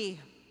Pudi,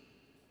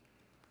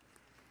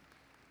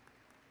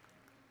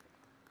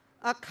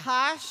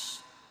 Akash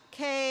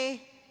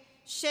K.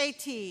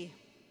 Shetty,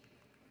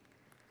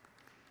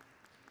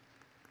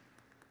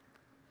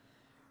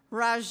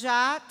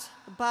 Rajat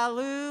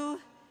Balu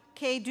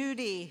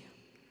Kedudi,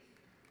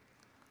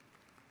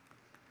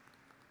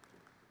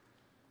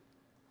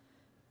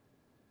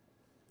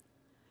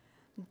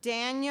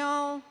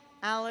 Daniel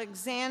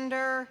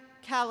Alexander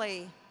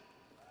Kelly,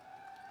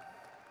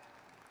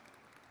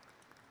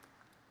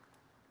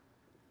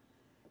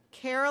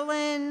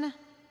 Carolyn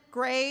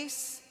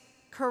Grace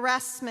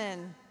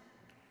Caressman,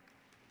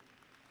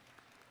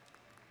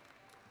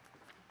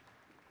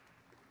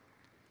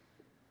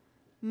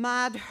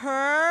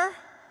 Madhur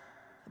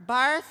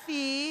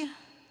Bharti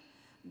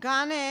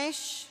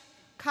Ganesh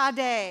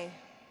Kade,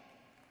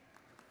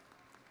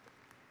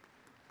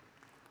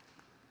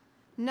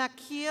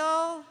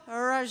 Nakil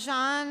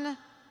Rajan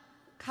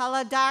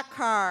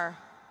Kaladakar,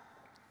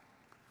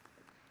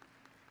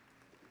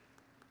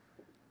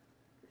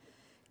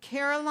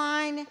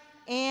 Caroline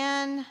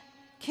Ann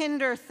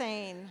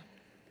Kinderthane,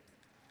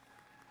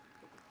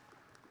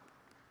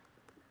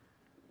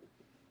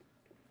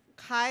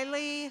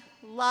 Kylie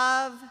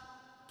Love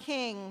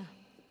King,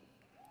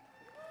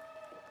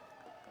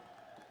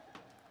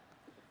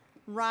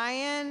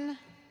 Ryan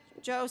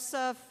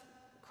Joseph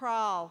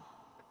Krall,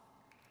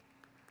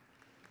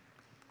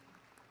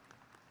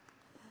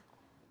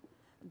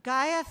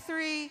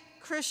 Gayatri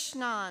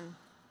Krishnan,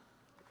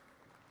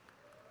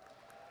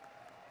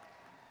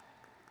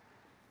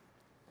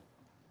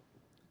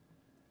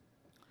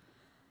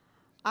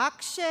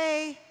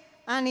 Akshay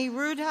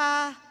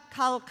Aniruddha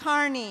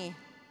Kalkarni,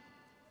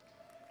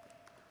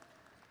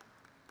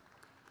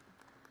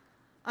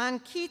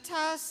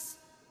 Ankitas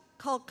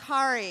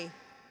Kalkari,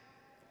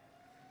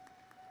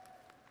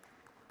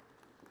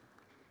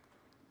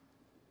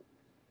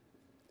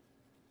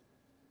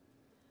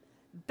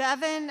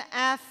 Bevan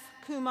F.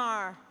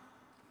 Kumar,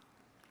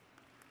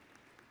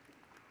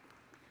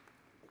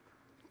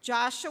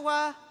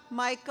 Joshua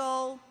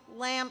Michael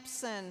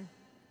Lampson,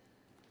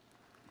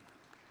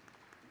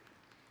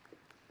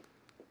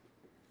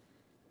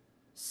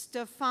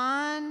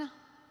 Stefan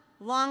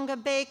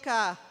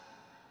Longabeka,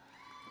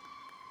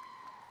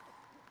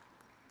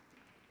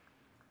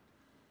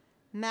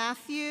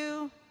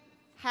 Matthew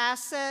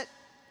Haslett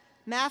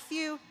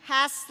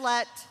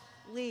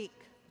Leak,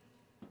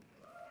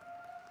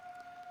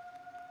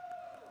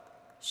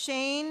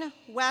 Shane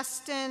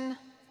Weston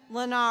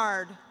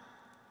Leonard,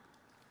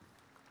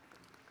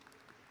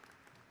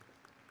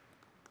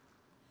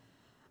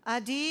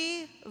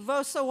 Adi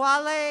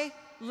Vosawale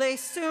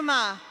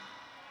Lesuma,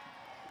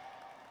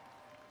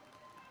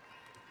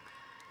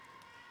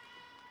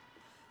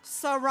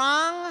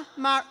 Sarang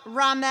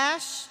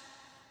Ramesh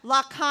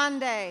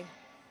Lakande,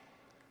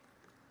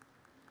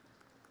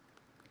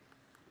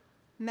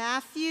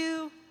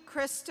 Matthew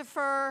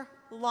Christopher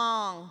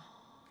Long,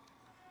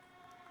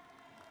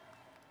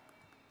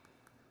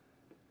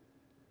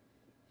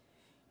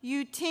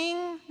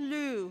 Yuting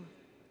Liu,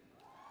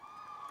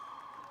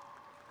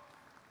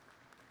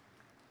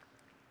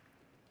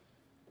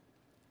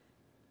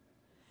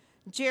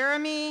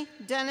 Jeremy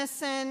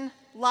Dennison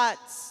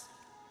Lutz,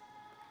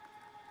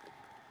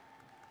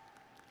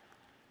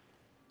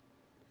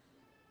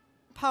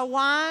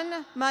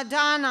 Pawan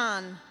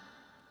Madanan,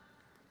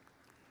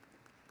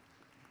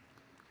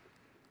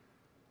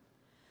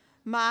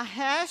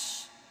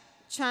 Mahesh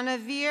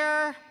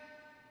Chanavir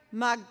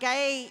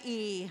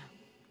Magai,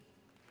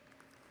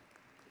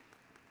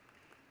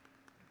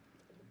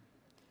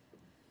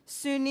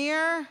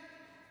 Sunir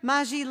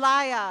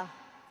Majilaya,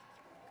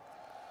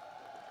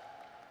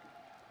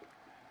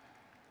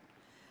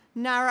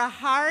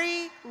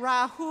 Narahari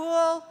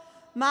Rahul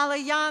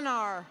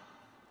Malayanar,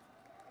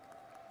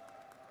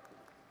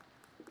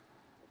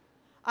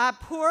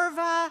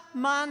 Apurva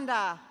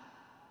Manda,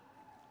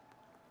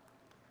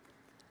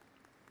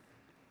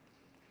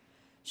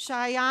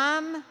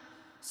 Shyam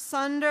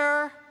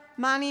Sundar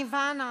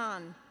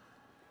Manivanan,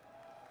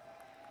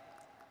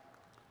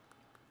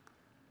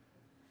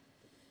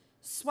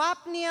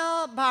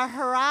 Swapnil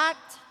Bharat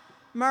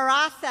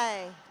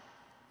Marathe,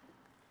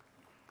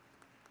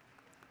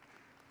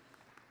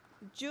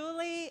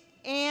 Julie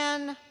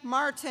Ann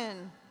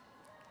Martin,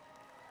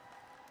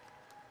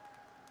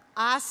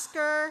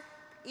 Oscar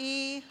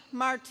E.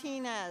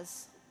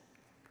 Martinez,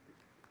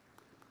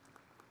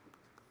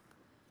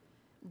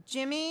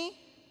 Jimmy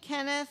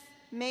Kenneth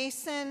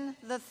Mason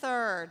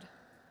III,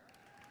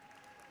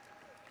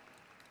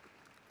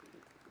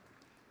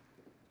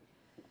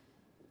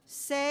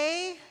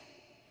 Say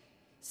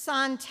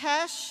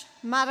Santesh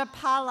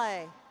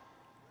Madapale,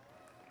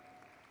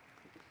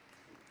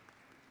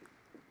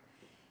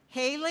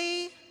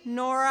 Haley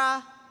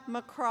Nora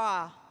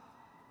McCraw,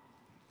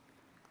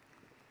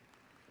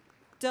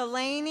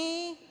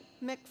 Delaney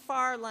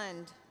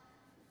McFarland,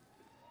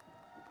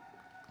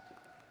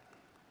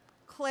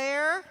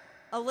 Claire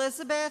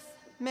Elizabeth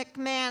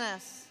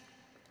McManus,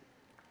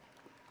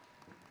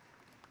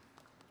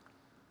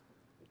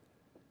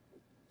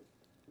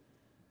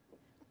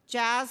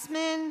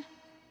 Jasmine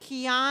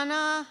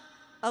Kiana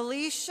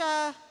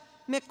Alicia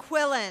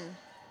McQuillan.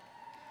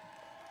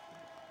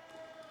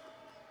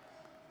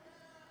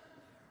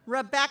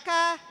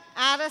 Rebecca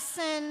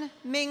Addison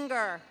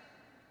Minger.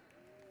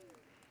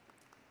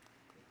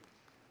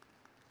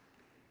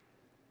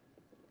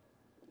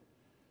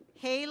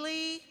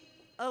 Haley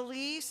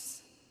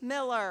Elise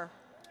Miller.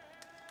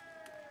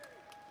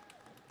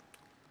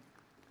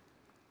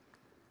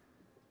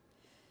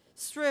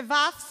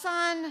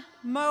 Srivatsan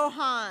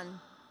Mohan.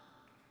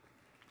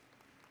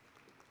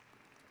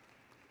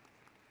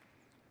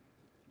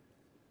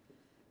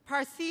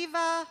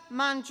 Parthiva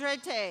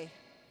Mandrete.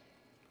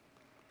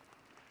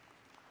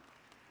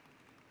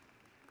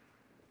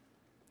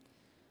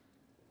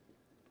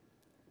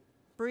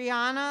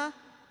 Brianna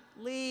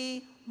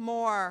Lee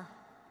Moore.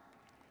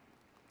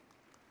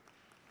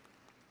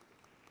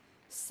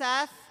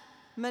 Seth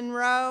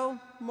Monroe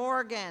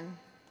Morgan.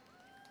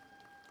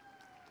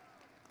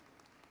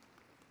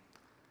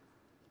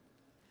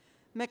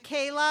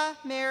 Michaela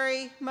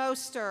Mary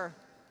Moster.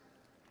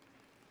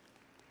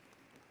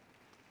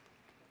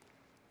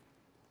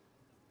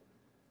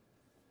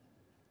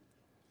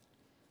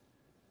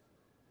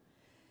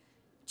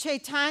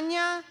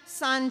 Chaitanya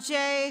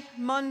Sanjay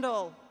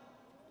Mundal.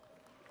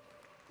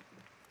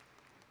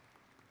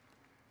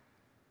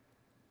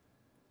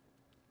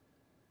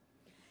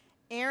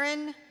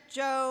 Aaron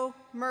Joe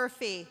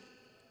Murphy.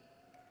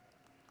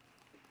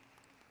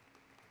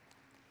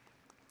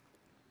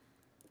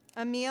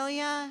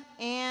 Amelia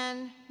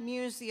Ann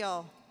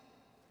Musial.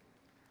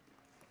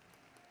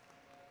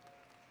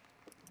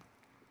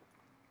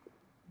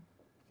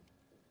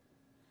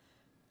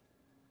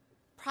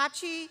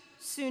 Prachi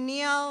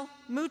Sunil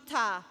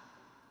Mutta.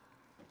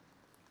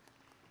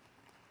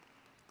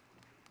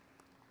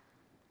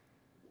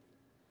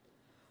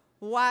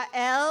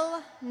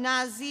 Wael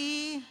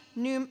Nazi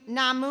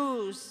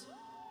Namuz.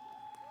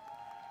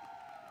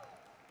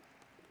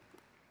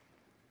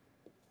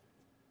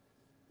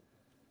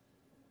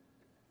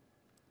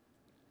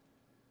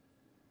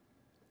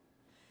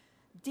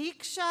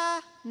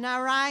 Diksha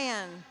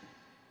Narayan.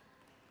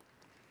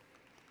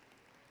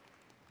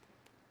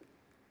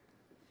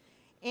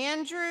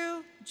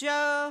 Andrew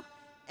Joe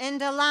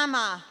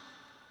Ndalama.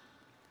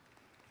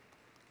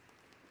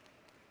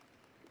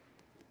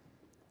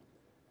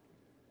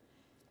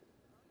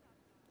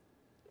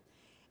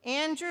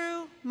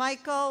 Andrew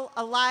Michael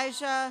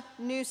Elijah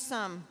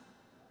Newsom.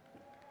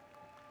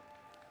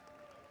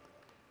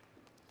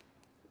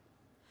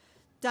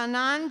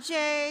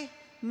 Dhananjay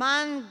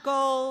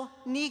Mangol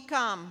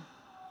Nikam.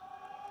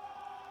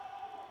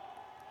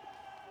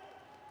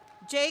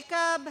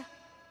 Jacob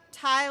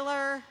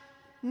Tyler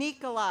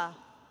Nicola.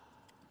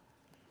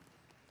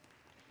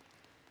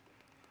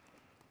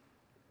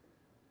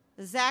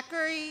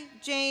 Zachary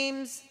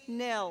James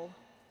Nill.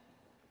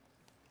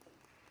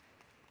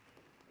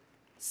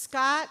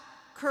 Scott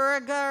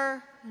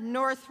Kuriger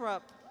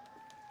Northrop.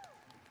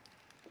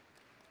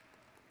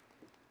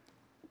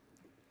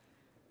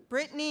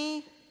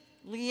 Brittany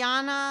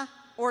Liana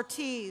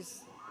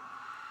Ortiz.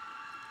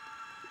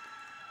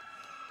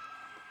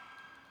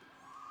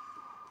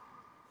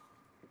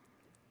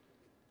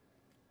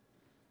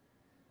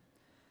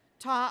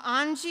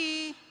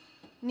 Ta'anji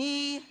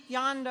Ni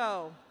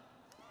Yando.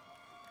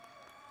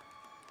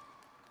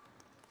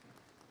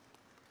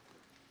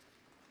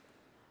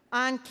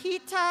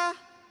 Ankita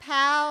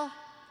Pal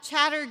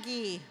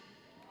Chatterjee.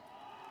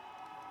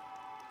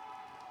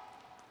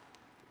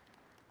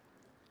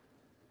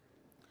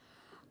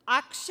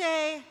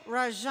 Akshay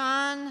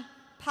Rajan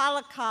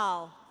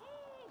Palakal.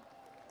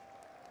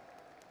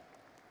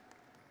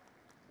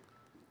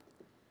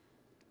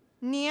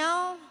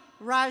 Neil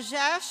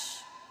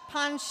Rajesh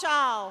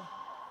Panchal.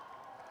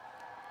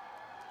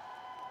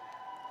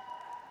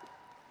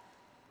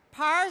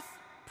 Parth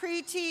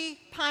Preeti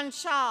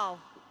Panchal.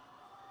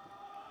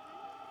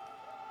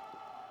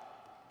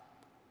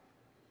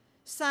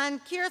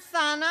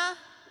 Sankirthana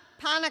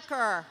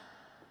Panikar.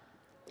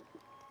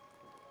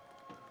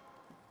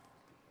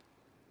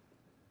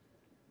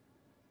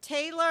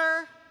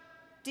 Taylor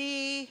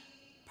D.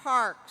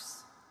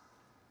 Parks.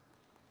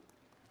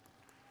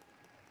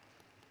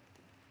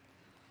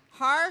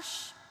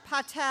 Harsh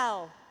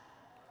Patel.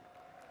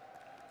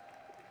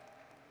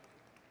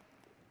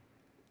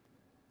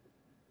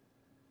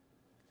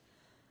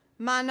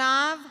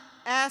 Manav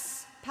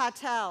S.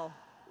 Patel.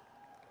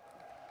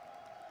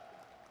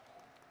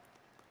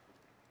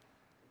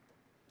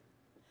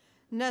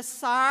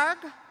 Nasarg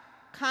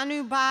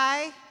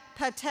Kanubai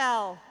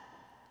Patel.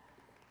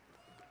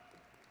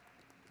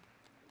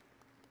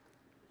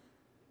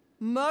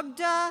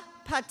 Mugdha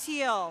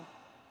Patil.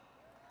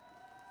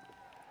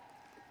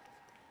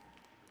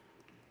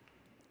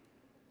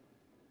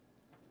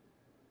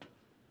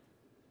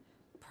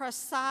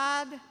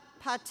 Prasad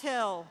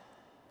Patil.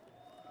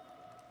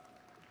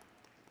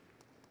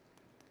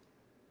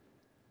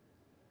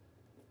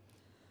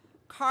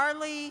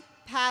 Carly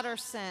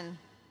Patterson.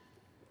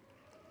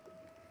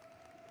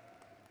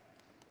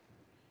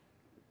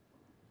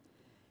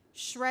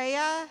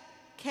 Shreya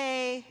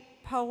K.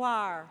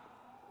 Pawar.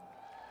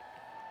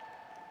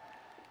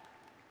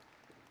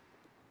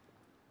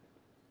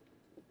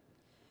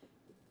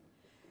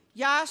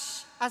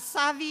 Yash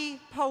Asavi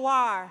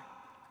Pawar.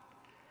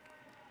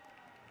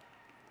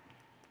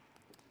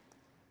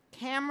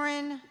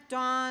 Cameron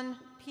Dawn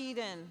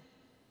Peden.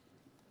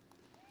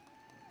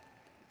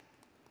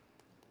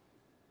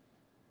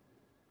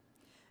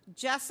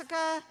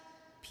 Jessica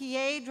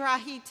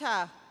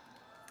Piedrahita.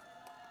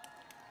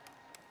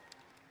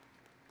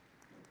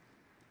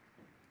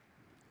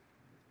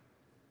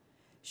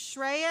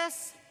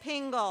 Shreyas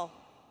Pingle.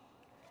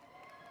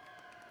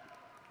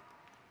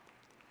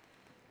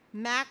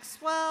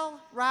 Maxwell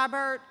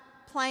Robert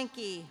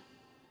Planky.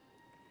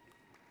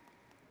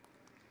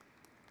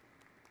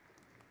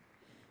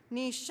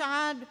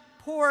 Nishad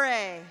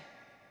Pore.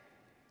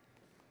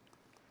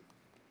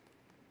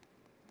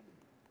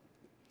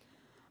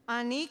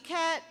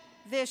 Aniket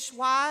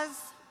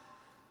Vishwas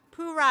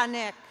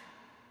Puranik.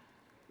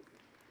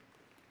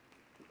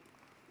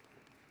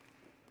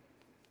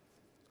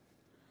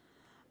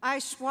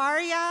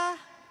 Aishwarya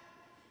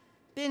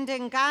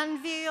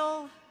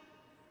Bindanganvil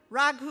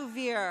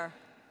Raghuvir.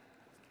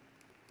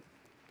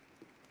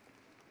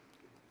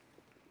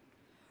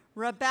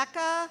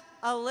 Rebecca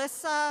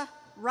Alyssa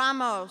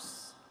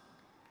Ramos.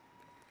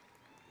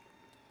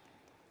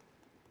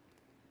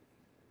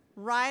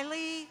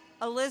 Riley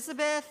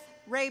Elizabeth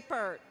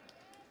Rapert.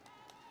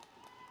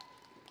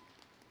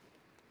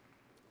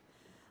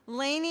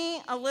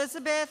 Lainey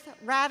Elizabeth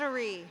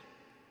Rattery.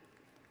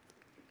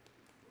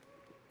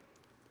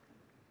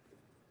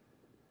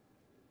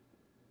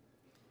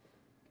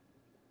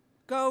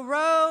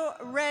 Goro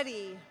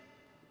Reddy.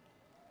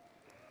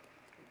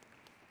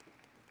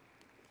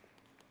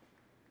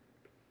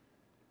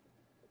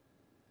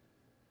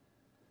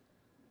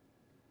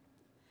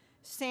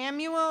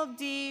 Samuel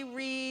D.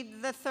 Reed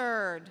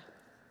III.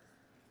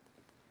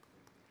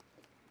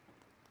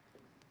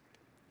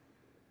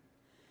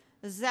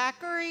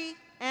 Zachary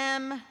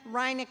M.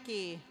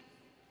 Reinecke.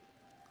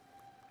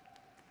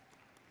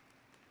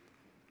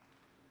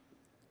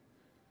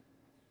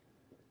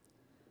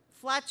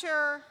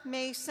 Fletcher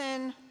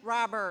Mason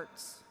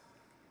Roberts.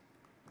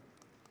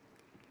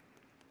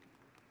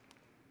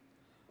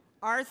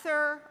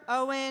 Arthur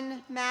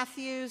Owen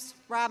Matthews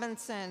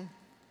Robinson.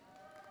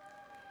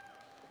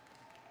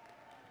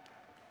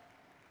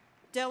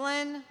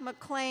 Dylan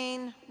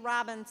McLean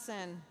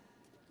Robinson.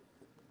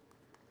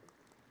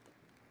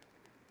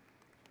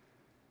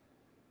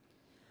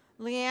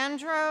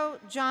 Leandro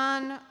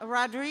John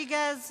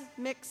Rodriguez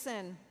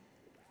Mixon.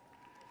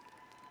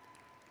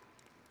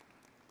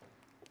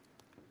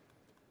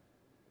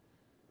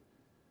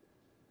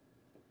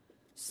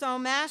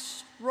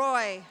 Somesh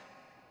Roy.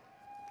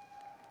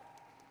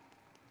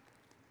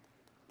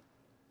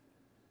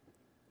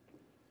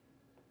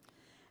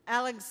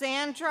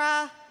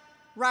 Alexandra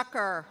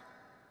Rucker.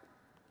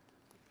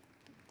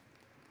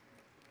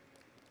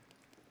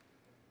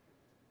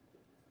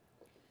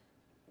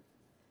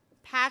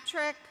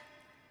 Patrick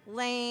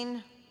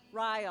Lane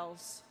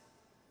Riles.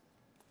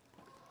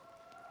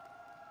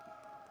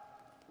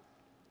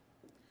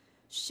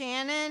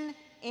 Shannon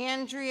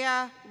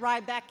Andrea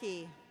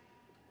Rybecki.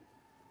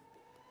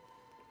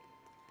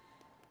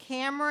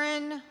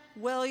 Cameron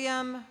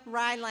William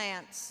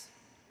Rylance.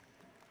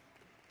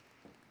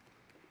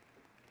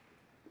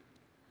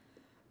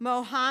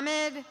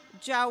 Mohammed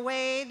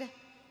Jawed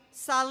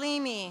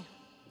Salimi.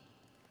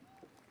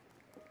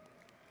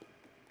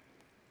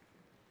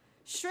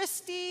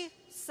 Shristi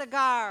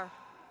Sagar.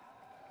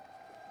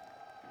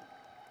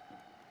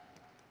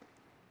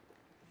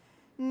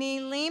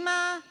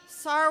 Neelima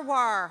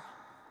Sarwar.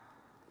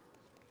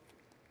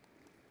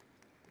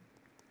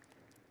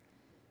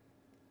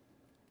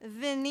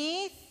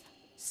 Vineeth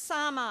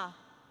Sama.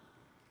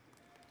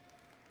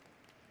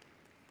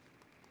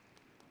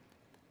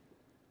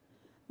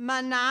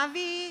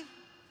 Manavi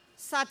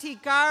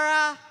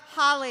Satigara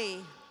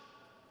Holly.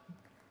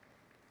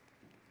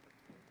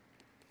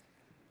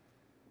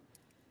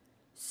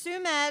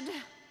 Sumed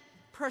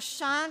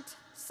Prashant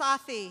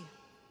Sathi.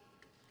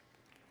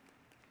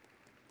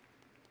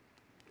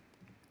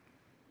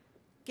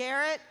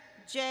 Garrett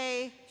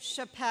J.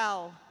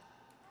 Chappelle.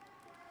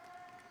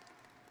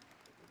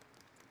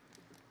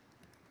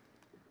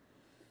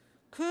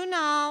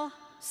 Kunal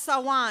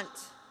Sawant.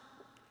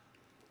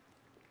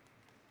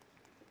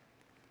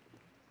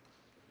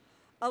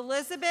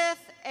 Elizabeth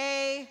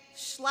A.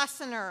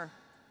 Schlesinger.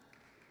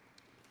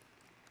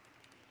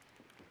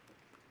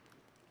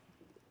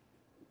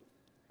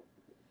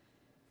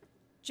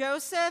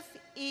 Joseph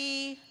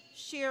E.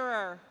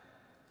 Shearer.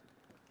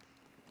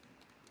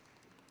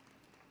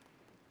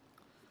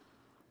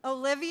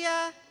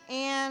 Olivia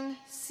Ann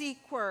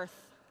Seaworth.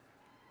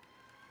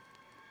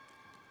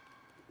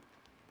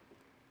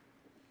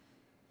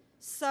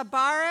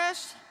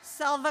 Sabarish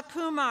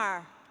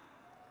Selvakumar.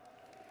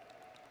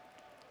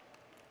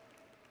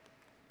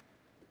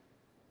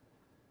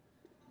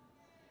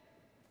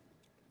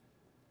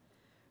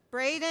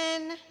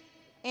 Braden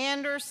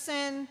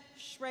Anderson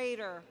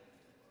Schrader.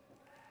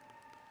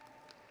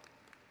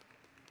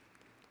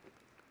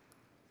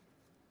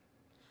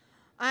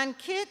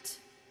 Ankit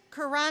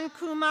Karan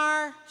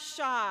Kumar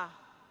Shah.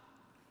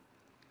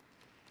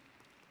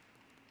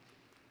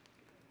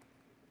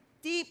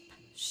 Deep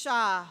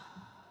Shah.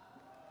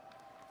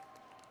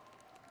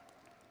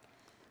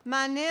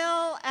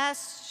 Manil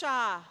S.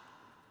 Shah.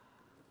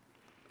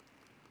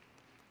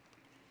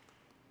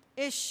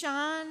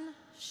 Ishan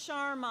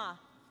Sharma.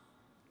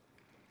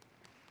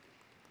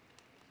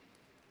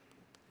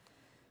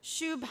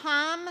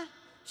 Shubham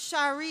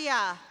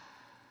Sharia.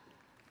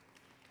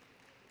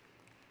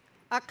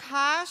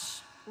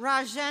 Akash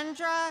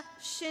Rajendra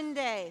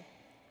Shinde.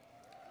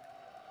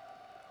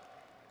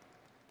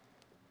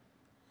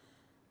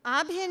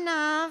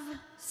 Abhinav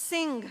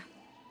Singh.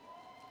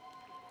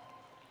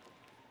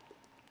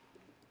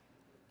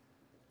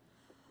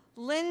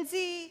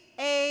 Lindsay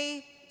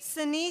A.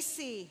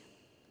 Sinisi.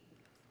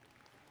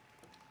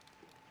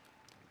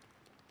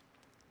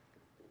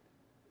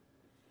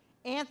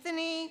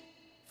 Anthony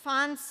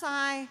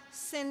Fonsai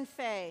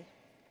Sinfei.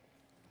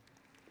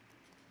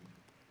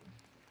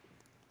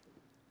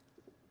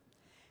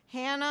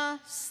 Hannah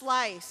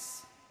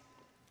Slice.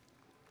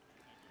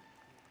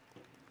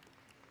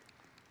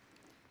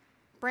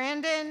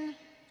 Brandon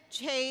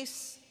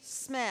Chase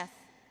Smith.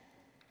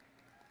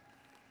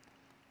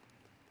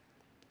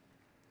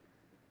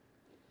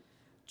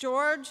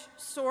 George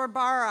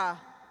Sorbara.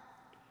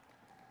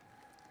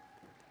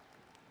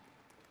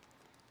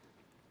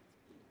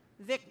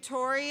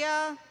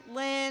 Victoria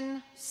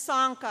Lynn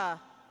Sanka.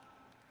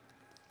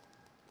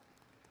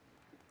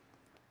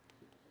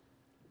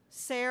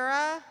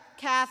 Sarah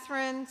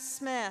Catherine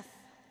Smith.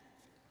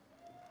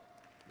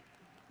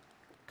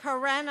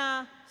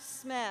 Karena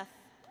Smith.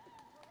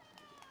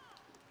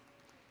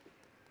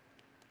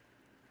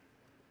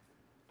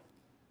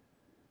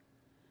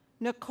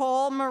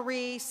 Nicole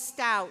Marie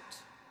Stout.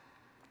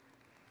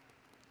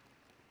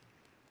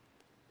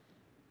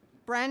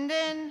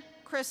 Brendan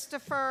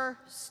Christopher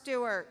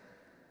Stewart.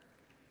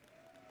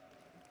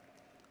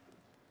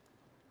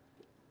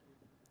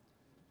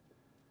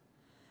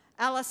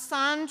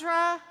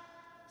 Alessandra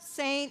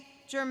Saint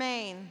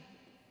Germain.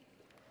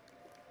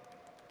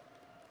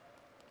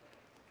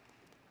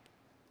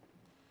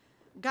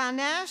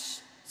 Ganesh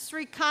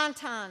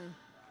Srikantan.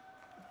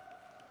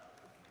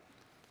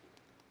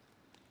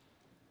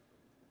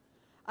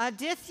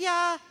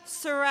 Aditya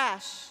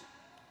Suresh.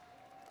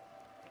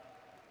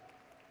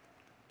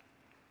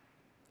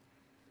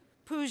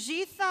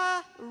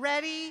 Pujitha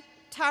Reddy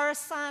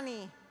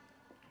Tarasani.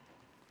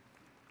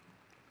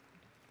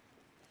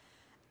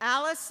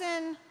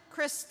 Allison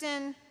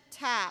Kristen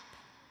Tapp.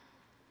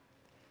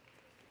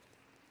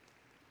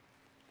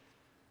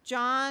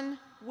 John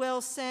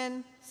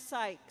Wilson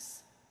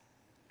Sykes.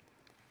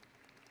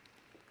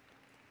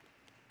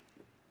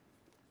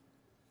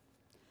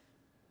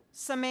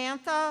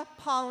 Samantha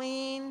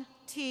Pauline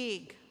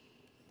Teague.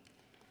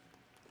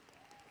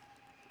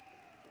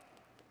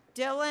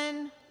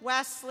 Dylan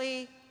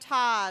Wesley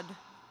Todd.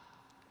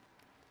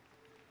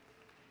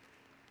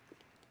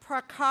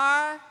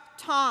 Prakar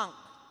Tonk.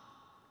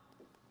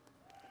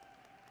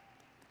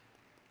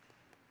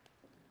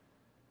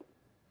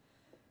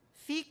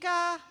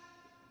 Fika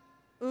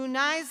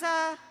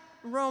Unaiza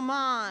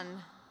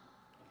Roman.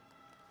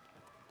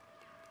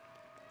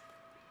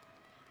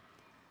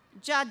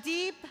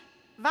 Jadeep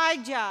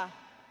Vaidya.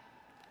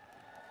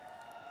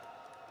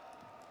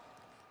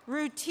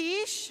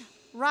 Rutish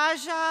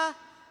Raja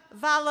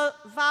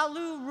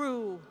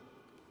Valuru.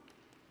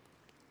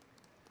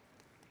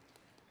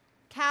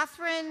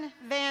 Catherine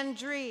Van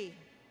Dree.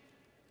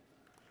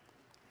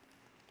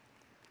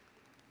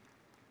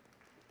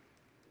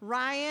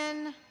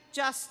 Ryan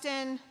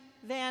Justin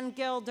Van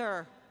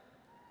Gilder.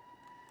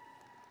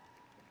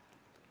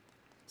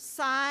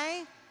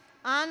 Sai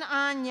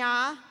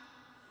Ananya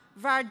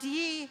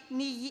Vardi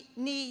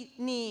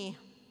Ni.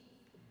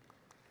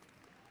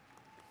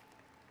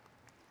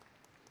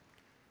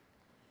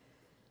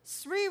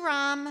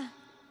 Sriram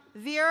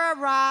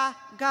Veera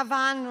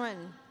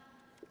Gavanran.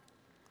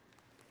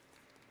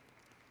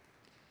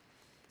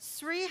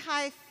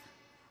 Srihaith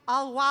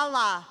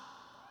Alwala.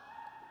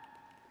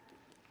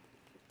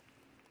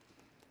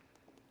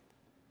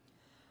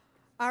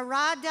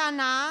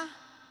 Aradhana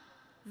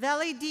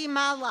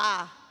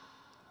Velidimala.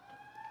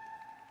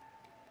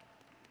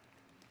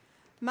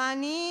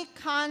 Mani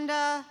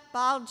Kanda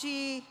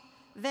Balji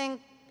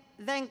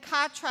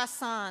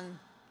Venkatrasan.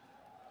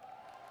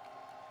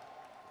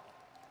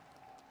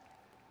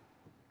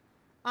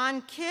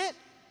 Ankit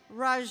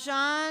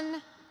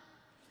Rajan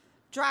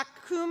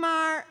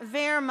Drakumar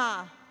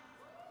Verma.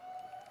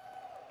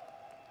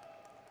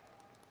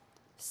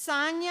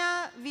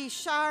 Sanya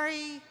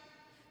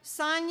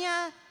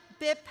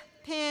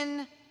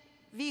Bipin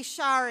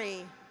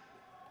Vishari.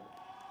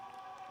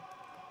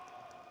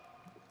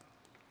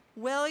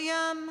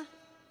 William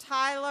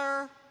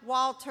Tyler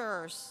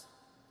Walters.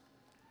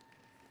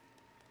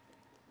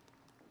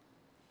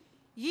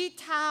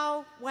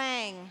 Yitao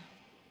Wang.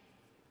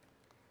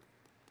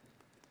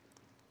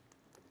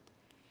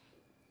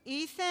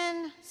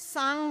 Ethan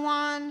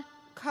Sangwan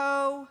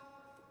Ko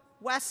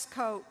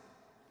Westcote.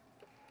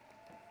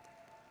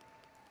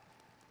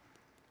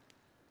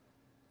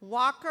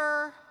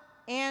 Walker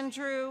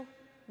Andrew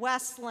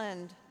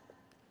Westland.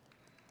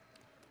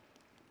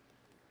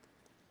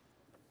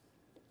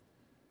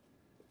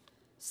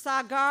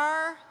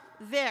 Sagar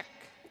Vic.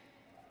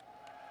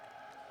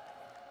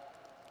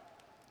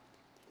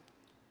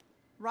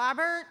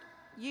 Robert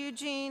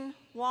Eugene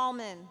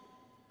Wallman.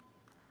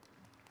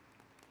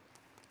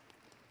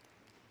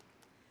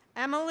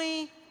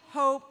 Emily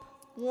Hope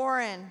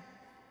Warren.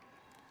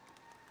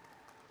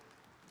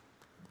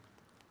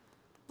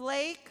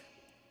 Blake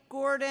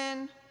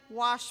Gordon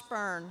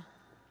Washburn.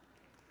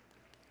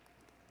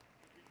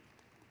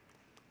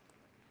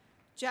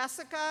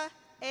 Jessica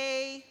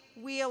A.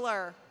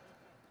 Wheeler.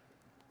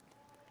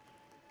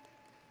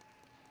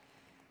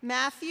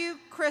 Matthew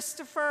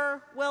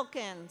Christopher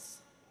Wilkins.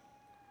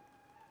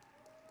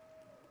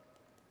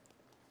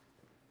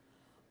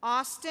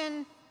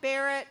 Austin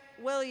Barrett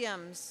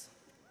Williams.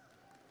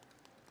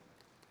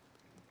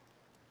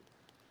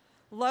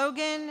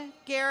 Logan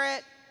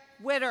Garrett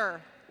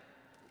Witter.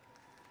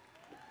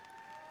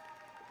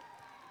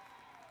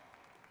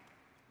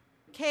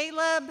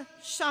 Caleb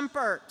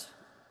Schumpert.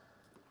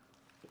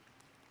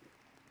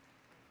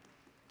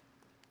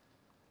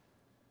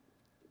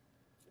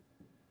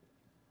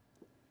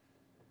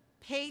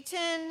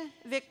 Peyton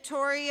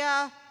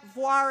Victoria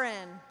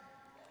Voirin.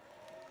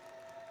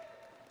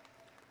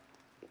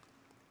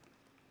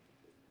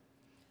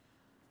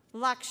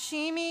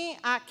 Lakshmi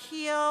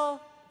Akhil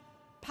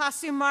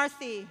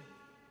Pasumarthi.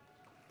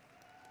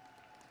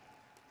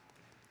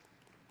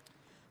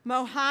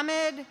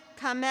 Mohammed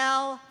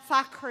Kamel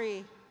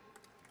Fakhri.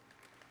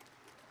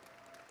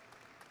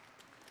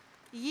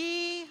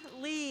 Yi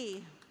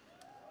Lee.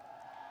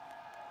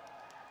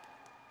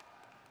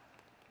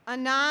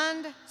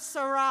 Anand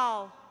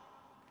Saral.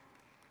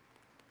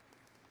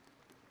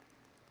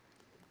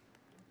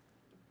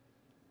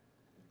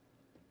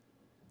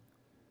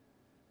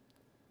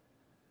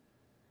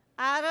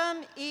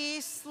 Adam E.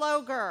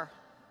 Sloger.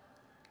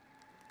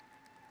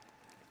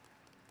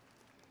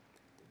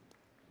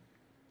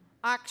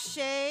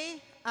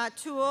 Akshay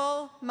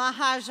Atul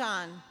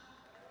Mahajan.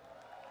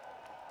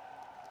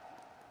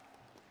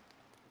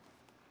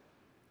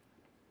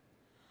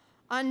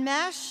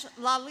 Unmesh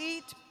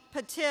Lalit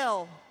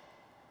Patil.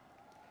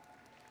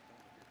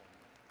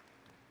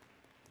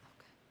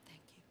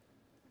 Thank you.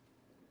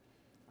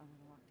 I'm going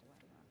to walk away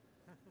now.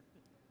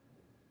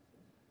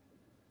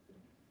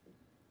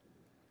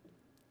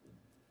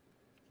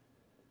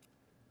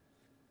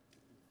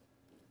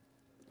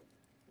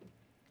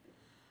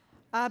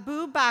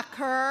 Abu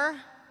Bakr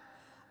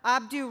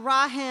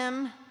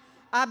Abdurrahim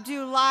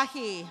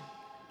Abdullahi.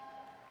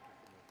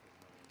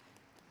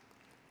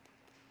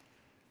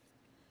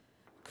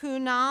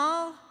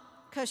 Kunal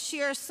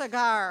Kashir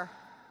Sagar.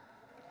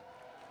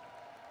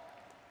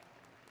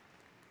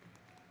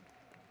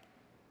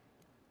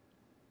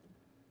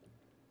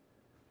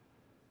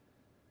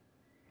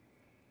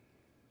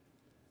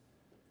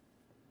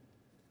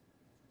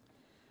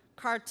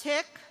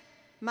 Kartik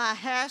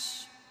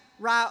Mahesh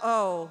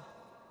Rao.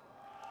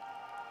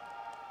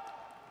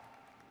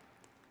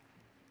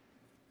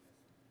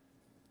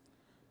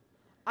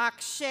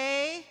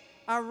 Akshay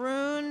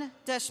Arun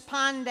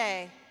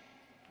Deshpande.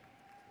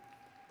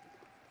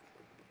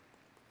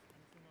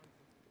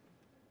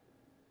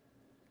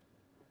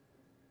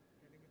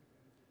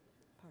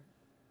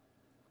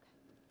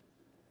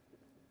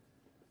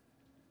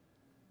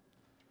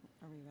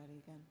 Are we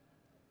ready again?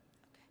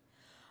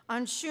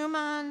 Okay.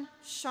 Anshuman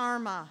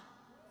Sharma.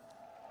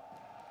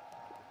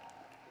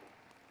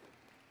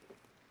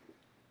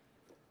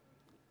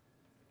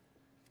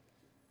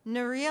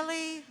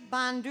 Narili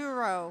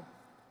Banduro.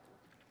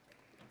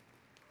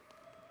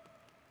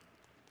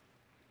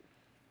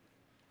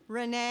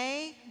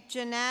 Renee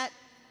Jeanette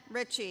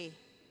Ritchie.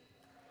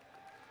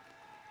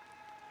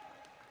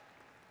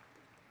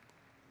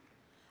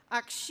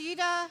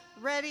 Akshita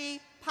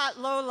Reddy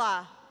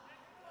Patlola.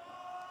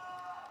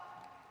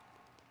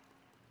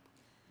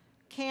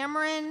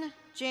 Cameron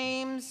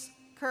James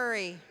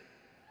Curry.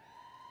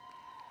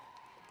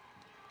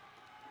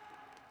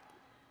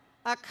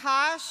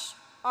 Akash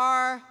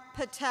R.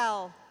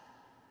 Patel.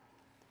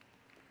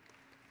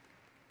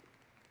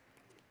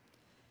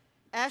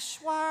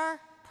 Eshwar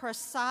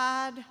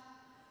Prasad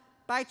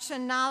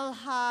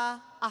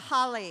Baichanalha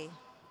Ahali.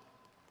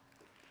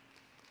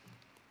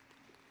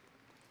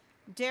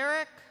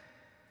 Derek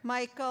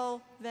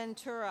Michael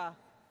Ventura.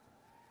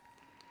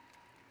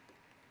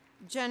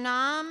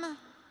 Janam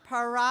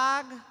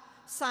Parag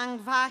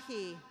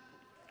Sangvahi.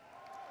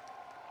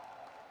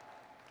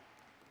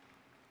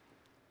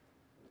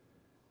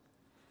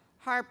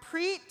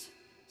 Harpreet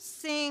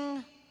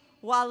Singh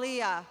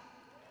Walia.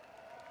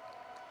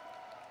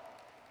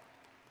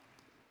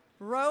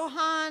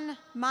 Rohan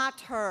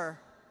Mathur.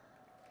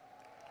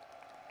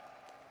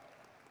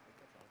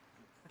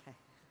 Okay.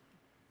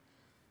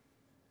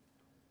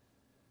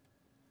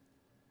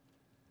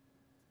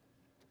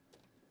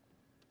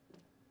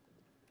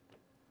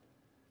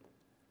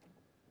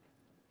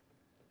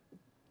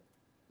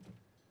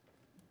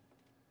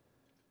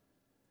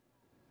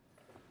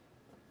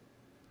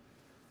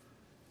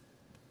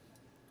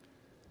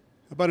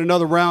 How about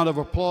another round of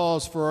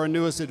applause for our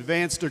newest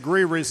advanced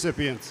degree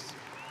recipients?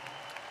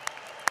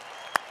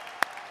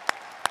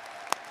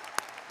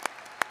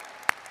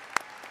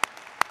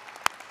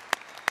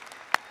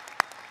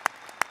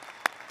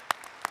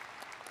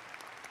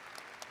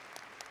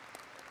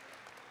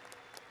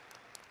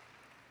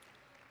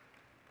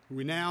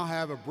 We now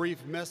have a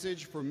brief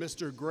message from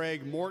Mr.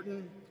 Greg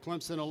Morton,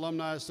 Clemson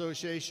Alumni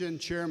Association,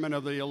 Chairman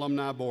of the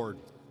Alumni Board.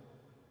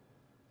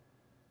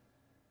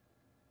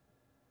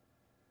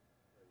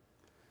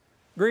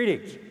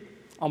 Greetings.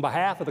 On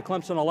behalf of the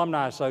Clemson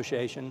Alumni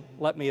Association,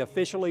 let me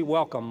officially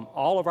welcome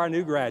all of our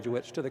new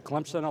graduates to the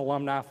Clemson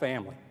alumni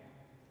family.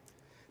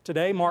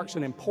 Today marks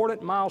an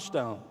important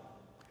milestone.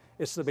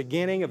 It's the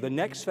beginning of the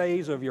next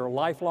phase of your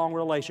lifelong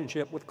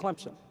relationship with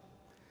Clemson.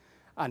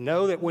 I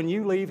know that when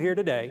you leave here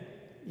today,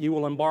 you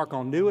will embark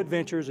on new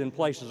adventures in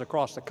places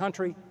across the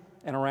country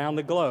and around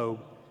the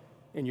globe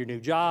in your new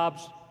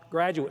jobs,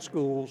 graduate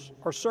schools,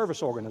 or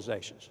service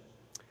organizations.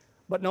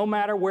 But no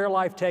matter where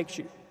life takes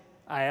you,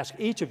 I ask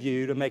each of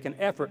you to make an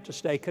effort to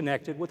stay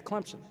connected with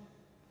Clemson.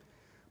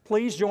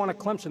 Please join a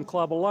Clemson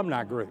Club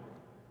alumni group.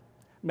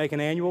 Make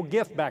an annual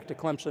gift back to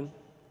Clemson,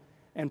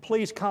 and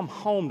please come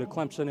home to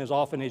Clemson as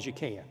often as you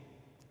can.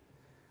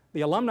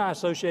 The Alumni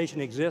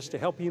Association exists to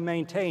help you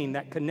maintain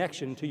that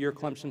connection to your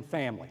Clemson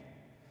family.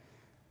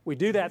 We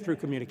do that through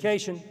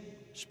communication,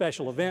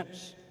 special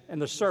events,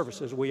 and the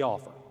services we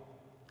offer.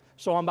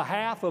 So on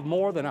behalf of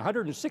more than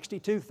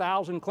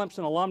 162,000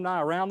 Clemson alumni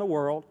around the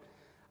world,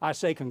 I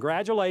say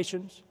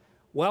congratulations,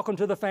 welcome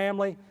to the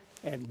family,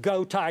 and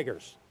go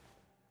Tigers.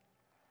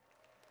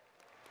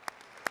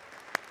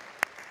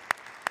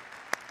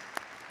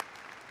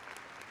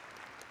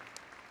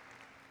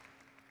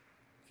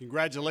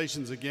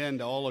 Congratulations again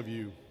to all of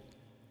you.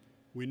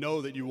 We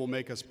know that you will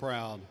make us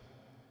proud.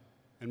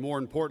 And more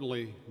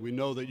importantly, we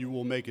know that you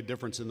will make a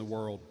difference in the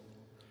world.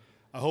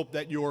 I hope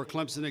that your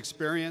Clemson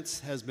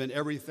experience has been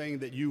everything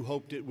that you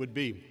hoped it would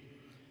be.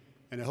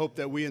 And I hope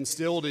that we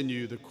instilled in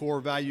you the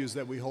core values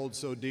that we hold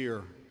so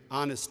dear: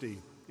 honesty,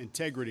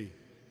 integrity,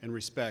 and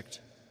respect.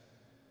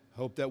 I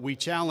hope that we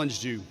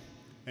challenged you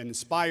and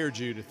inspired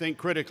you to think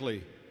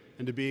critically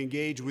and to be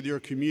engaged with your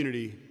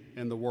community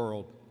and the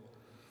world.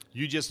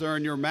 You just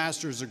earned your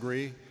master's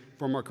degree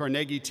from our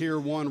Carnegie Tier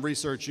 1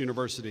 Research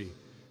University,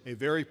 a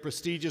very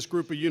prestigious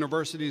group of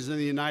universities in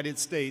the United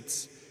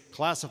States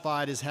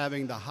classified as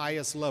having the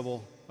highest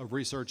level of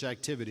research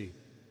activity.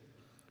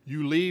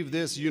 You leave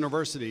this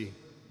university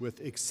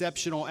with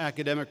exceptional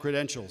academic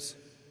credentials,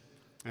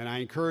 and I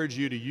encourage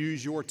you to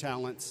use your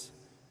talents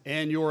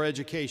and your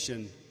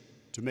education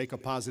to make a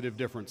positive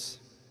difference.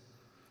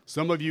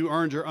 Some of you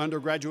earned your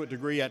undergraduate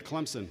degree at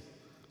Clemson,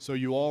 so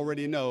you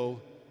already know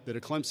that a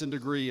Clemson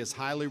degree is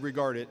highly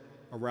regarded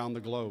around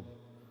the globe.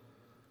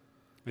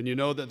 And you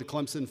know that the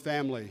Clemson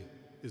family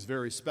is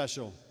very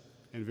special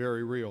and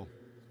very real.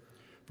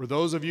 For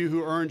those of you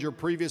who earned your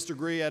previous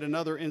degree at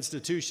another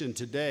institution,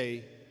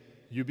 today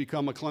you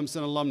become a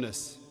Clemson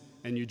alumnus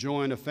and you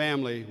join a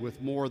family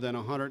with more than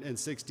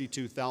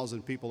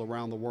 162,000 people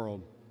around the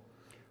world.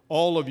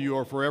 All of you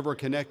are forever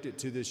connected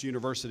to this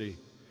university,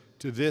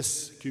 to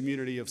this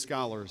community of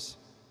scholars,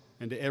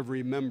 and to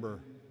every member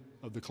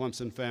of the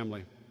Clemson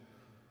family.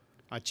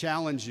 I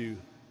challenge you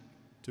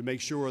to make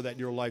sure that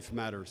your life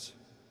matters.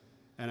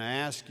 And I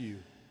ask you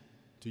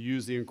to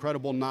use the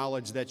incredible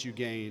knowledge that you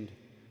gained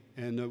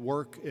and the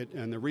work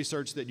and the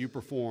research that you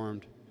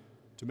performed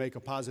to make a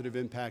positive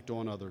impact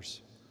on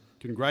others.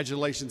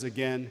 Congratulations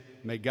again.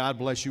 May God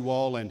bless you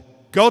all, and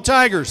go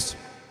Tigers!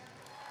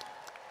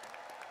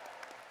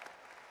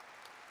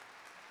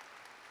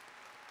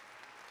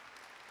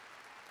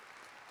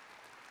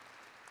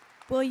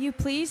 Will you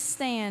please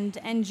stand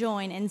and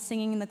join in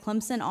singing the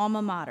Clemson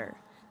alma mater?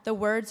 The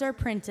words are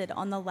printed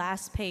on the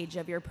last page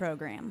of your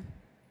program.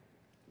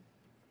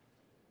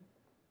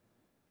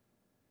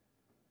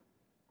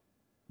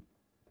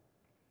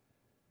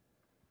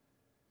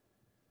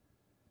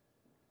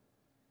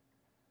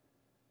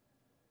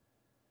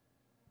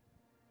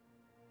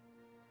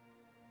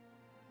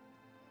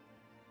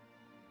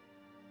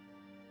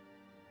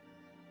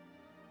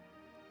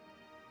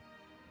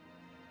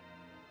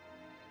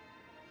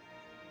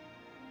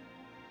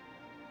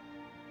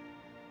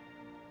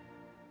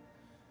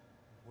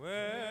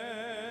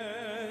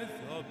 Where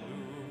the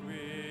Blue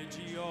Ridge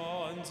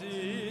yawns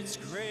its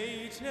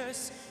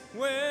greatness,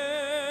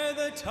 where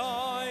the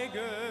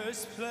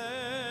tigers play,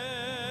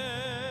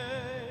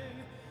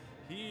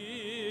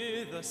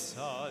 here the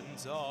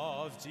sons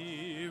of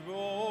dear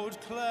old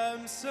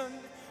Clemson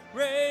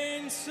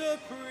reign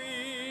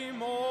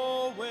supreme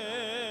alway.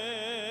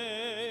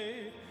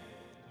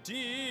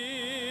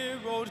 Dear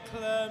old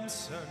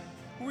Clemson,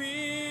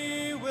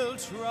 we will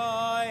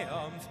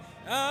triumph,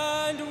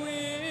 and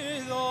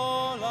with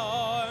all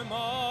our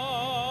might,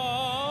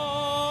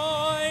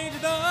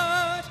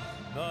 that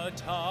the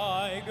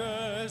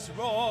Tigers'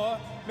 roar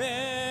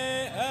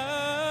may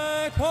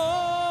echo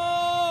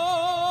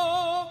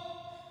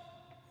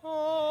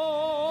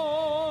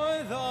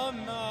o'er the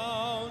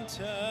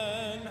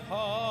mountain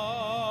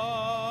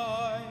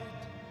height.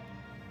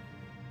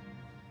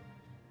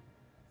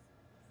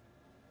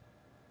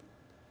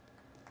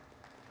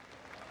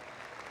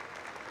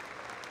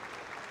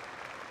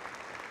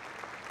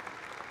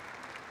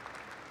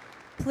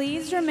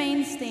 Please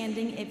remain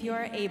standing if you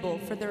are able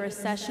for the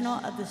recessional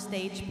of the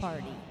stage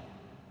party.